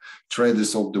 5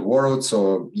 traders of the world.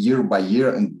 So year by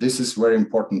year, and this is very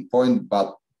important point,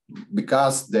 but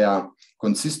because there are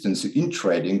consistency in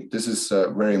trading, this is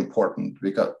very important,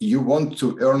 because you want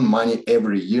to earn money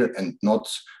every year and not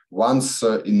once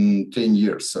in 10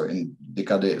 years, so in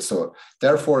decade. So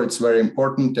therefore, it's very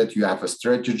important that you have a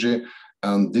strategy,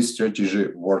 and this strategy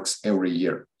works every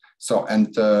year. So,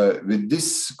 and with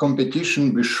this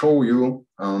competition, we show you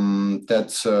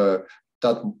that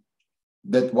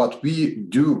what we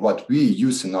do, what we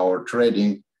use in our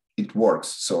trading, it works.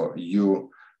 So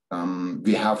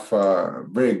we have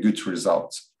very good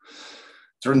results.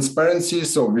 Transparency,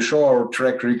 so we show our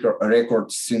track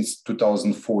record since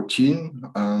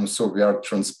 2014. So we are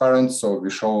transparent. So we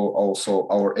show also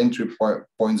our entry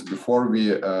points before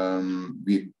we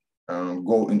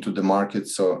go into the market.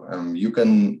 So you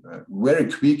can very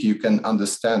quick, you can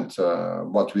understand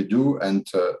what we do, and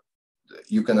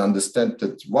you can understand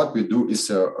that what we do is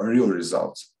real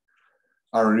results,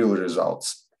 are real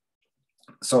results.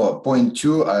 So point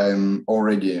 2, I'm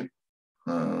already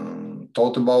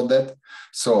thought about that.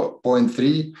 So point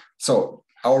 3, so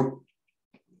our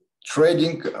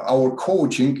trading, our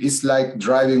coaching is like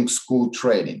driving school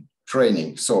training.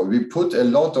 So we put a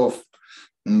lot of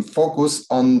focus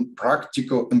on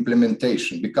practical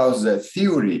implementation, because the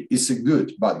theory is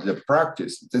good, but the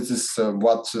practice, this is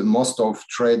what most of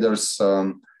traders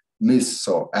miss.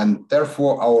 So, and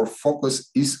therefore our focus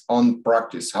is on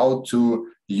practice, how to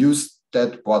use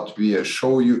that what we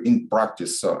show you in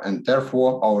practice. So, and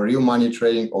therefore our real money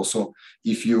trading also,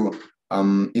 if you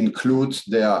include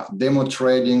the demo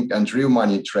trading and real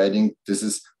money trading, this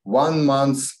is 1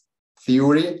 month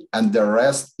theory and the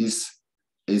rest is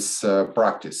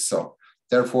practice. So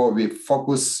therefore we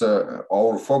focus,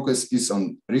 our focus is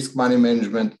on risk money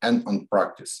management and on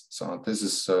practice. So this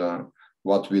is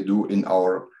what we do in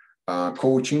our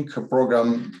coaching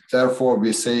program. Therefore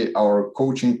we say our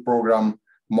coaching program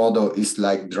model is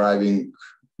like driving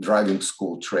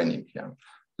school training. Yeah,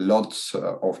 lots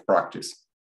of practice.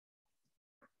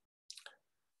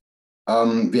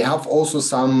 We have also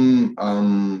some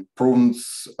proven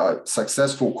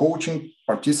successful coaching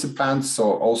participants.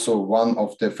 So also one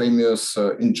of the famous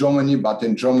in Germany, but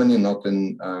in Germany, not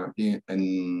in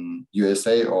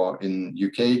USA or in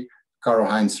UK,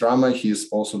 Karl-Heinz Rammer. He is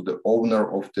also the owner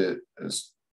of the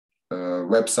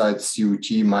website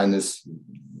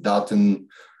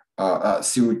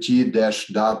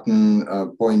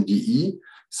COT-daten.de.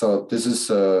 So this is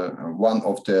one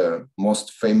of the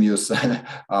most famous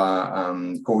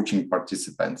coaching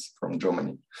participants from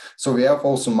Germany. So we have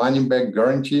also money back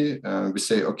guarantee. We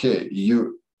say, okay,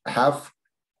 you have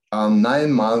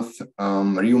 9 month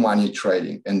real money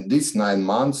trading, and these 9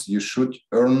 months you should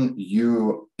earn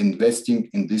you investing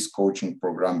in this coaching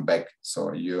program back.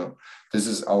 So this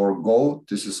is our goal,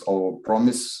 this is our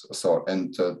promise. So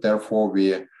and therefore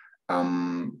we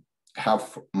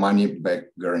have money back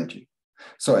guarantee.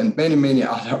 So and many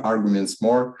other arguments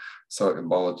more. So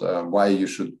about why you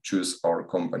should choose our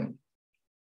company.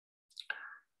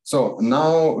 So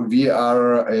now we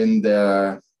are in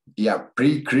the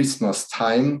pre-Christmas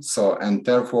time. So and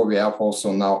therefore we have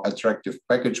also now attractive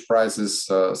package prices.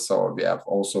 So we have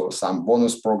also some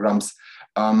bonus programs.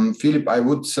 Philip, I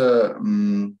would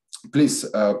please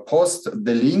post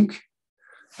the link.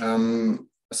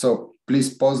 So please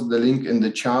post the link in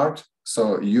the chat.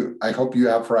 So I hope you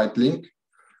have right link.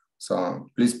 So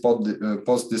please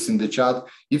post this in the chat.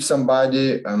 If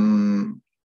somebody,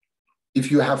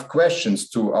 if you have questions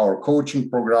to our coaching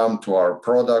program, to our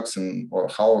products, or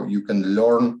how you can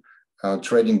learn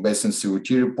trading based on COT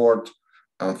report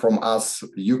from us,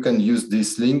 you can use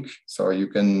this link. So you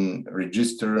can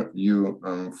register you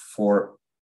for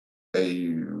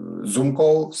a Zoom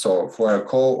call. So for a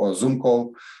call or Zoom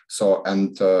call. So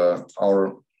and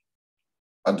our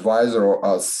advisor or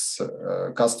us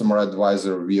customer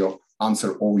advisor will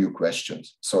answer all your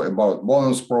questions. So about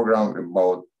bonus program,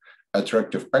 about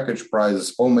attractive package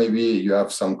prices, or maybe you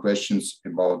have some questions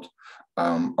about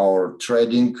our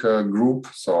trading group.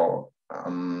 So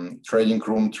trading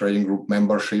group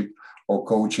membership or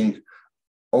coaching,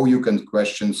 or you can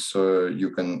questions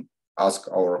you can ask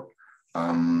our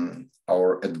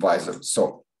advisor.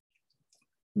 So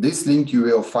this link you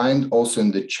will find also in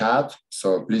the chat.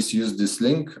 So please use this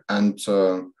link and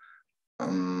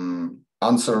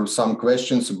answer some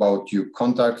questions about your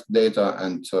contact data,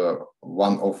 and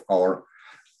one of our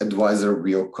advisor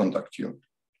will contact you.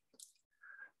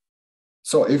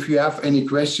 So if you have any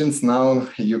questions now,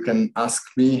 you can ask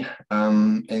me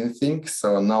anything.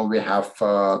 So now we have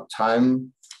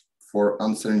time for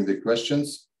answering the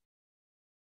questions.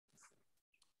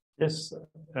 Yes,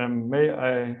 may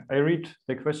I read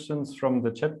the questions from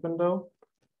the chat window?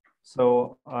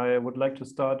 So I would like to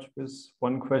start with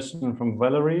one question from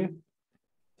Valerie.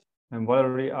 And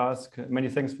Valerie asks, many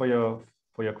thanks for your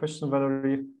question,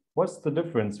 Valerie. What's the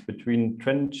difference between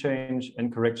trend change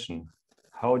and correction?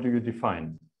 How do you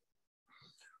define?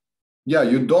 Yeah,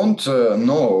 you don't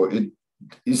know it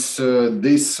is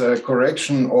this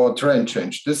correction or trend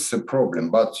change. This is a problem,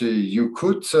 but you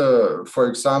could, for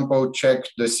example, check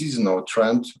the seasonal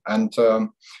trend, and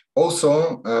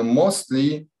also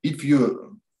mostly if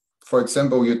you, for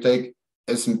example, you take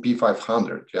S&P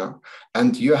 500, yeah,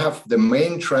 and you have the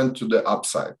main trend to the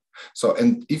upside. So,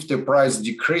 and if the price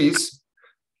decrease,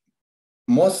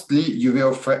 mostly you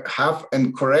will have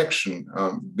a correction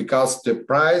because the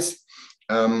price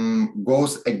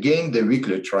goes against the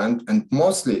weekly trend, and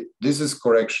mostly this is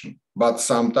correction, but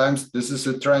sometimes this is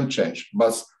a trend change,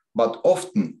 but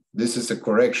often this is a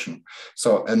correction.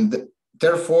 So, and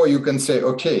therefore you can say,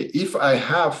 okay, if I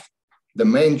have the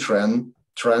main trend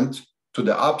to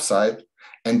the upside,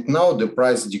 and now the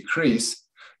price decrease,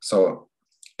 so,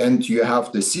 and you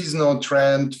have the seasonal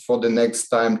trend for the next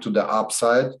time to the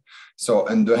upside. So,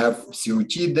 and you have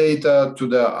COT data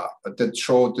that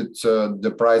show that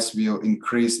the price will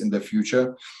increase in the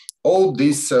future. All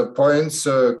these points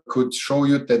could show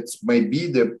you that maybe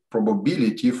the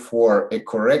probability for a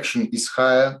correction is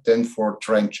higher than for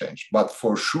trend change, but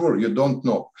for sure you don't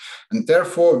know. And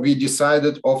therefore we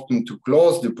decided often to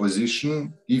close the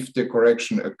position if the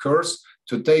correction occurs,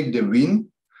 to take the win.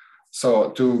 So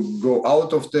to go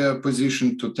out of the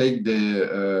position, to take the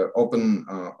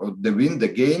the win, the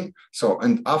gain. So,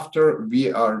 and after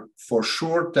we are for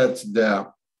sure that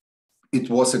it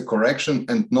was a correction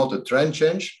and not a trend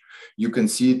change, you can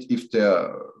see it if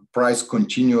the price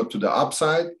continue to the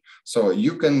upside. So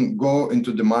you can go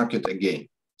into the market again.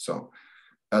 So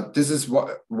this is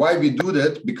why we do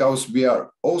that, because we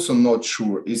are also not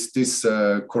sure, is this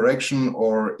a correction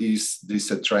or is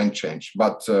this a trend change?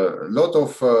 But a lot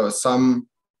of some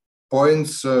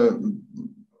points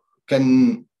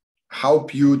can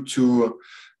help you to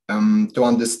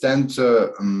understand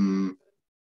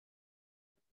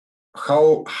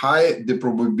how high the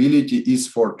probability is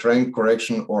for trend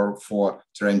correction or for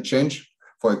trend change.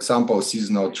 For example,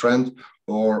 seasonal trend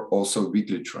or also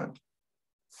weekly trend.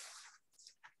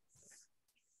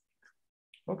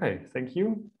 Okay, thank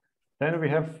you. Then we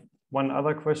have one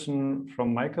other question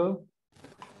from Michael.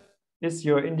 Is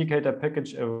your indicator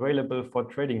package available for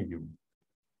TradingView?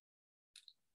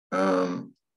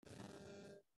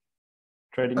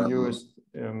 TradingView is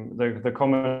the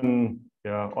common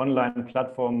online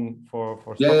platform for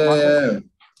stock markets.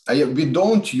 We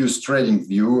don't use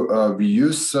TradingView. We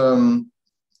use,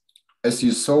 as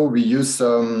you saw, we use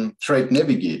Trade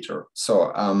Navigator.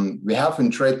 So we have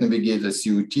in Trade Navigator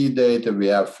COT data, we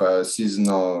have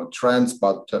seasonal trends,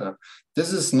 but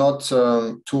this is not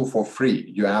tool for free.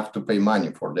 You have to pay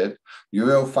money for that. You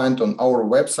will find on our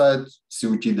website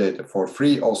COT data for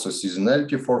free, also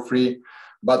seasonality for free.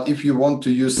 But if you want to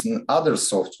use other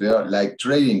software like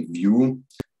TradingView,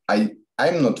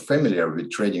 I'm not familiar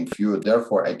with TradingView,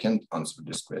 therefore I can't answer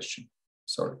this question.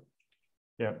 Sorry.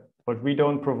 Yeah, but we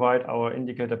don't provide our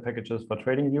indicator packages for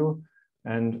TradingView.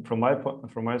 And from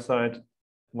my side,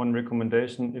 one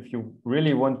recommendation: if you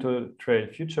really want to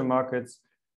trade future markets,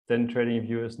 then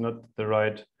TradingView is not the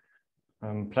right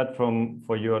platform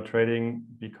for your trading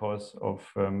because of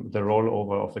the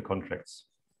rollover of the contracts,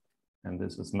 and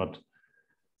this is not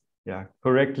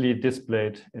correctly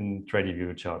displayed in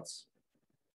TradingView charts.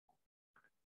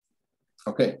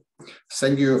 Okay,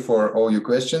 thank you for all your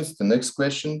questions. The next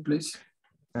question, please.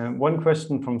 One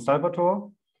question from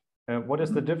Salvatore. What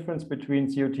is the difference between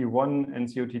COT1 and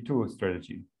COT2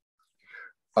 strategy?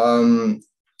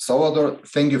 Salvatore,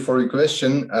 thank you for your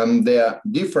question. The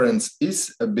difference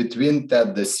is between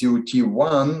that the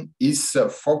COT1 is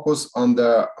focused on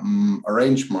the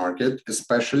range market,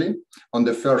 especially on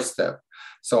the first step.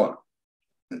 So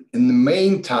in the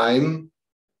meantime,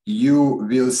 you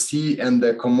will see in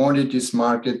the commodities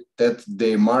market that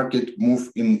the market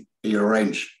move in a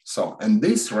range. So in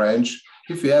this range,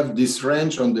 if you have this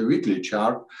range on the weekly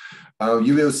chart,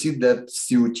 you will see that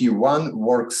COT1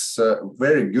 works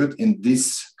very good in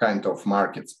this kind of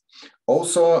markets.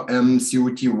 Also,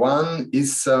 COT1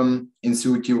 is in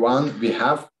COT1 we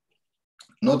have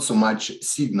not so much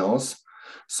signals.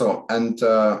 So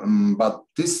but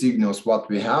these signals what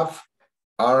we have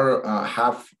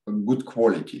have good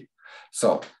quality.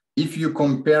 So if you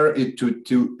compare it to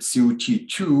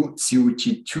COT2,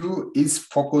 COT2 is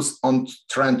focused on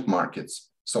trend markets.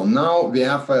 So now we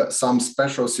have some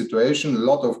special situation. A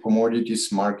lot of commodities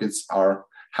markets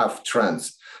have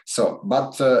trends. So,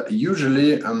 but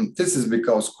usually this is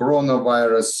because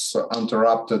coronavirus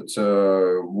interrupted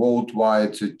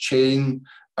worldwide chain,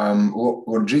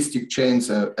 logistic chains,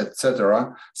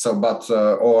 etc. So, but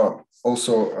or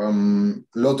also a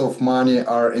lot of money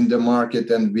are in the market,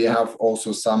 and we have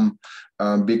also some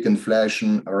big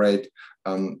inflation rate.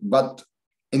 But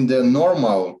in the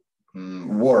normal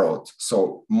world,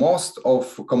 so most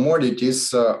of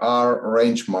commodities are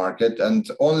range market, and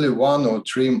only one or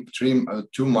two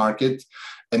market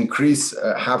increase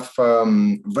have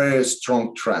very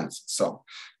strong trends. So,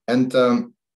 and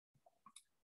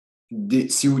the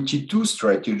COT2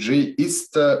 strategy is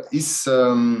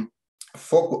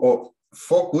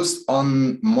focused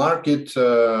on market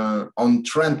on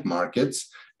trend markets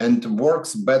and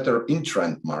works better in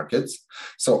trend markets.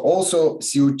 So also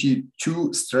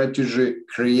COT2 strategy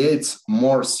creates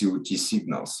more COT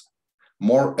signals,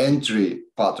 more entry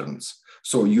patterns.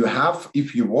 So you have,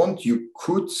 if you want, you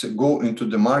could go into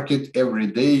the market every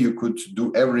day. You could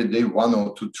do every day 1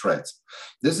 or 2 trades.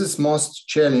 This is most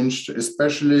challenged,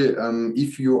 especially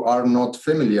if you are not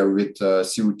familiar with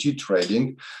COT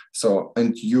trading. So,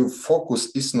 and your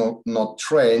focus is not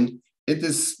trained. It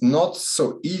is not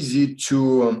so easy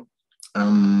to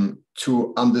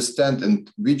understand in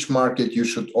which market you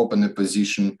should open a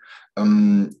position.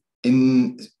 With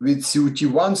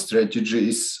COT1 strategy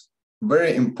is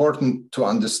very important to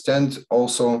understand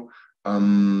also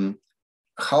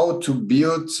how to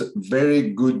build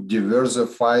very good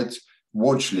diversified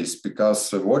watch list,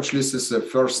 because watch list is the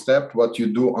first step what you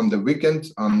do on the weekend,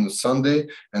 on Sunday,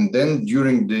 and then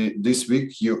during this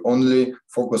week you only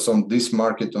focus on this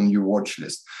market on your watch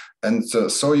list. And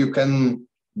so you can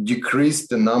decrease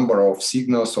the number of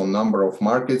signals or number of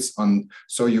markets, and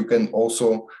so you can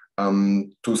also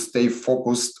to stay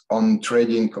focused on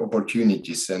trading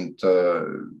opportunities and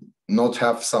not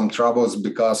have some troubles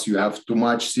because you have too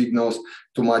much signals,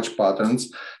 too much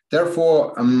patterns.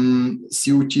 Therefore,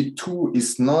 COT2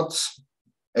 is not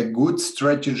a good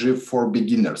strategy for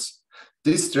beginners.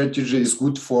 This strategy is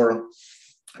good for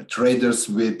traders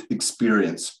with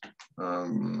experience.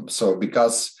 So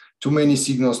because too many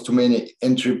signals, too many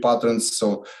entry patterns,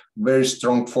 so very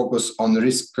strong focus on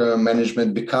risk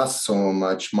management because so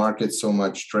much market, so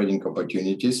much trading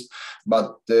opportunities.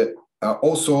 But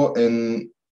also in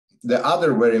the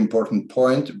other very important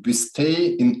point, we stay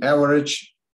in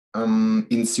average in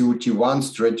COT1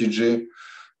 strategy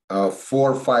 4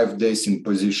 or 5 days in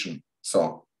position.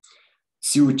 So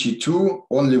COT2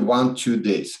 only 1-2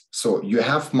 days. So you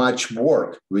have much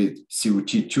work with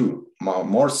COT2,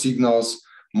 more signals,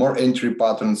 more entry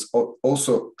patterns,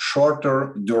 also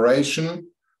shorter duration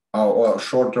or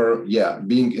shorter,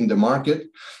 being in the market.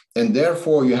 And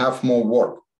therefore you have more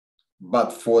work.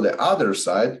 But for the other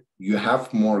side, you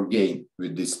have more gain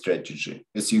with this strategy,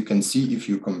 as you can see if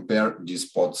you compare this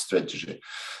spot strategy.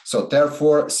 So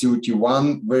therefore,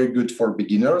 COT1, very good for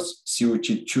beginners.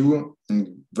 COT2,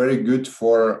 very good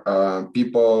for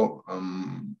people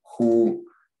who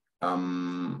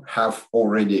have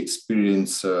already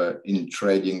experience in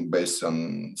trading based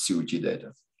on COT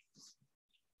data.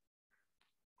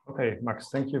 Okay, Max,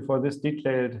 thank you for this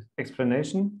detailed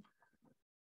explanation.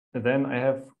 And then I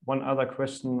have one other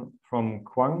question from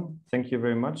Kwang. Thank you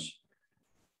very much.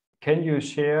 Can you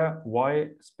share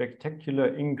why spectacular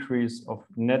increase of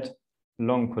net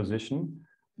long position,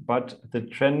 but the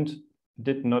trend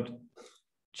did not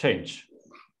change?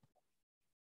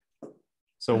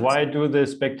 So why do the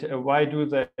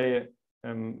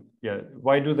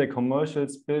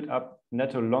commercials build up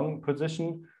net long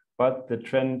position, but the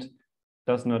trend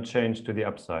does not change to the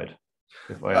upside?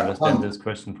 If I understand this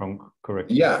question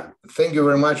correctly. Yeah, thank you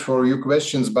very much for your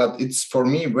questions, but it's for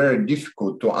me very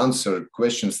difficult to answer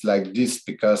questions like this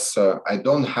because I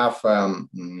don't have a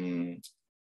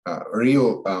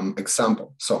real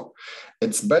example. So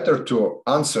it's better to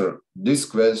answer these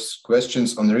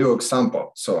questions on real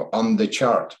example. So on the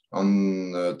chart,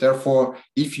 therefore,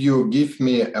 if you give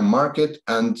me a market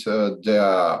and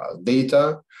the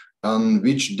data on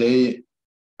which day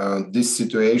this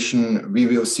situation, we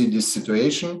will see this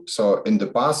situation. So in the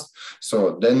past,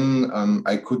 so then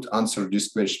I could answer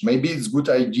this question. Maybe it's a good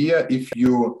idea if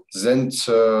you send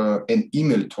an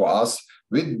email to us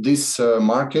with this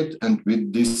market and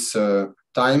with this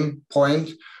time point.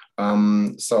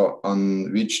 So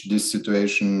on which this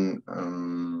situation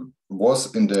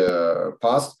was in the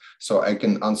past. So I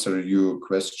can answer your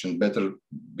question better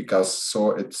because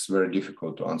so it's very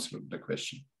difficult to answer the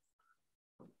question.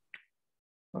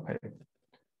 Okay.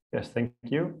 Yes, thank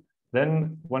you.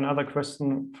 Then one other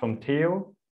question from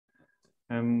Theo.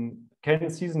 Can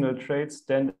seasonal trades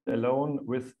stand alone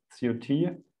with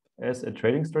COT as a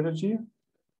trading strategy?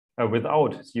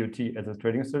 Without COT as a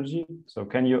trading strategy? So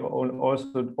can you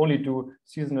also only do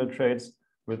seasonal trades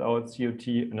without COT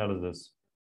analysis?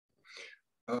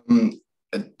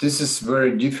 This is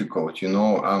very difficult, you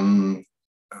know.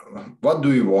 What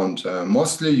do you want?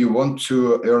 Mostly you want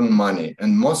to earn money,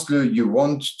 and mostly you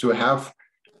want to have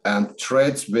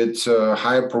trades with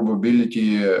high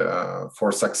probability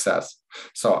for success.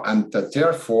 So, and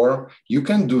therefore you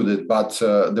can do that, but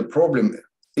the problem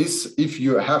is if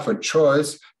you have a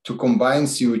choice to combine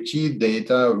COT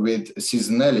data with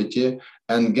seasonality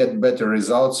and get better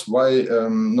results, why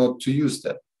not to use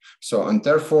that? So, and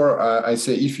therefore I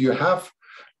say if you have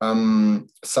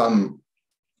some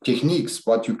techniques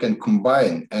what you can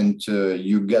combine and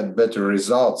you get better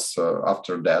results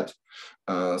after that,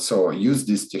 so use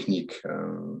this technique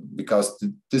because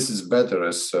this is better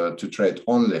as to trade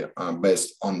only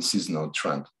based on seasonal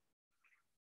trend.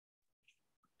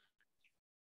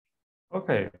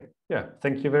 Okay, yeah,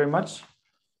 thank you very much.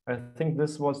 I think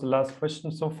this was the last question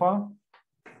so far.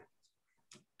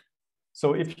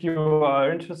 So if you are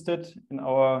interested in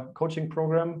our coaching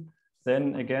program,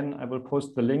 then again, I will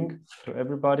post the link to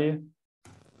everybody.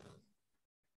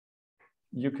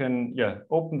 You can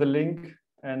open the link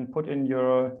and put in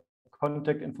your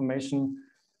contact information,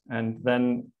 and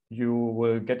then you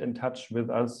will get in touch with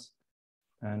us,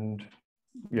 and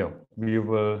we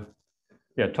will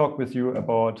talk with you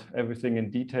about everything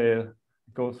in detail,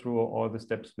 go through all the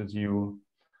steps with you,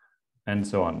 and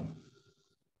so on.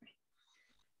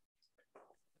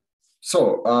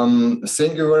 So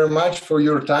thank you very much for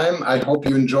your time. I hope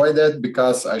you enjoyed it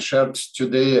because I shared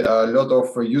today a lot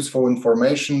of useful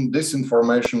information. This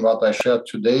information, what I shared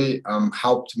today,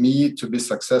 helped me to be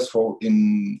successful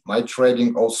in my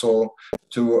trading, also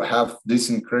to have these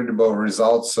incredible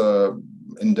results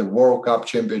in the World Cup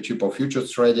Championship of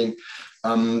Futures Trading.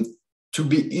 To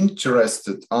be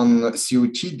interested on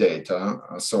COT data,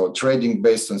 so trading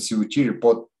based on COT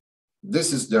report,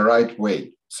 this is the right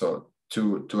way. So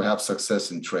to have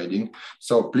success in trading.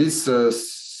 So please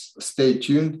stay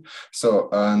tuned. So,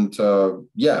 and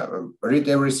read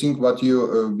everything what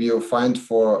you will find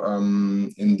for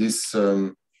in this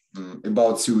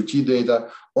about COT data,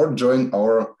 or join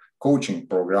our coaching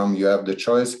program. You have the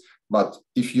choice. But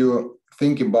if you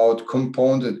think about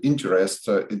compounded interest,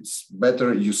 it's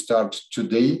better you start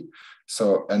today.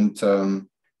 So, and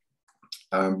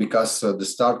because the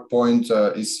start point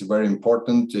is very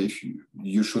important. If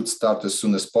you should start as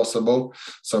soon as possible.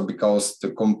 So because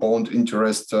the compound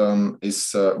interest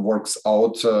works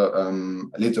out a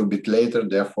little bit later,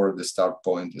 therefore the start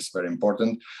point is very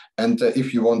important. And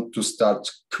if you want to start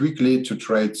quickly to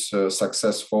trade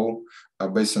successful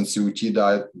based on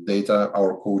COT data,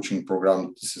 our coaching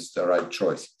program, this is the right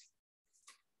choice.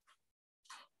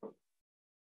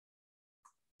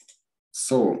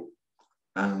 So,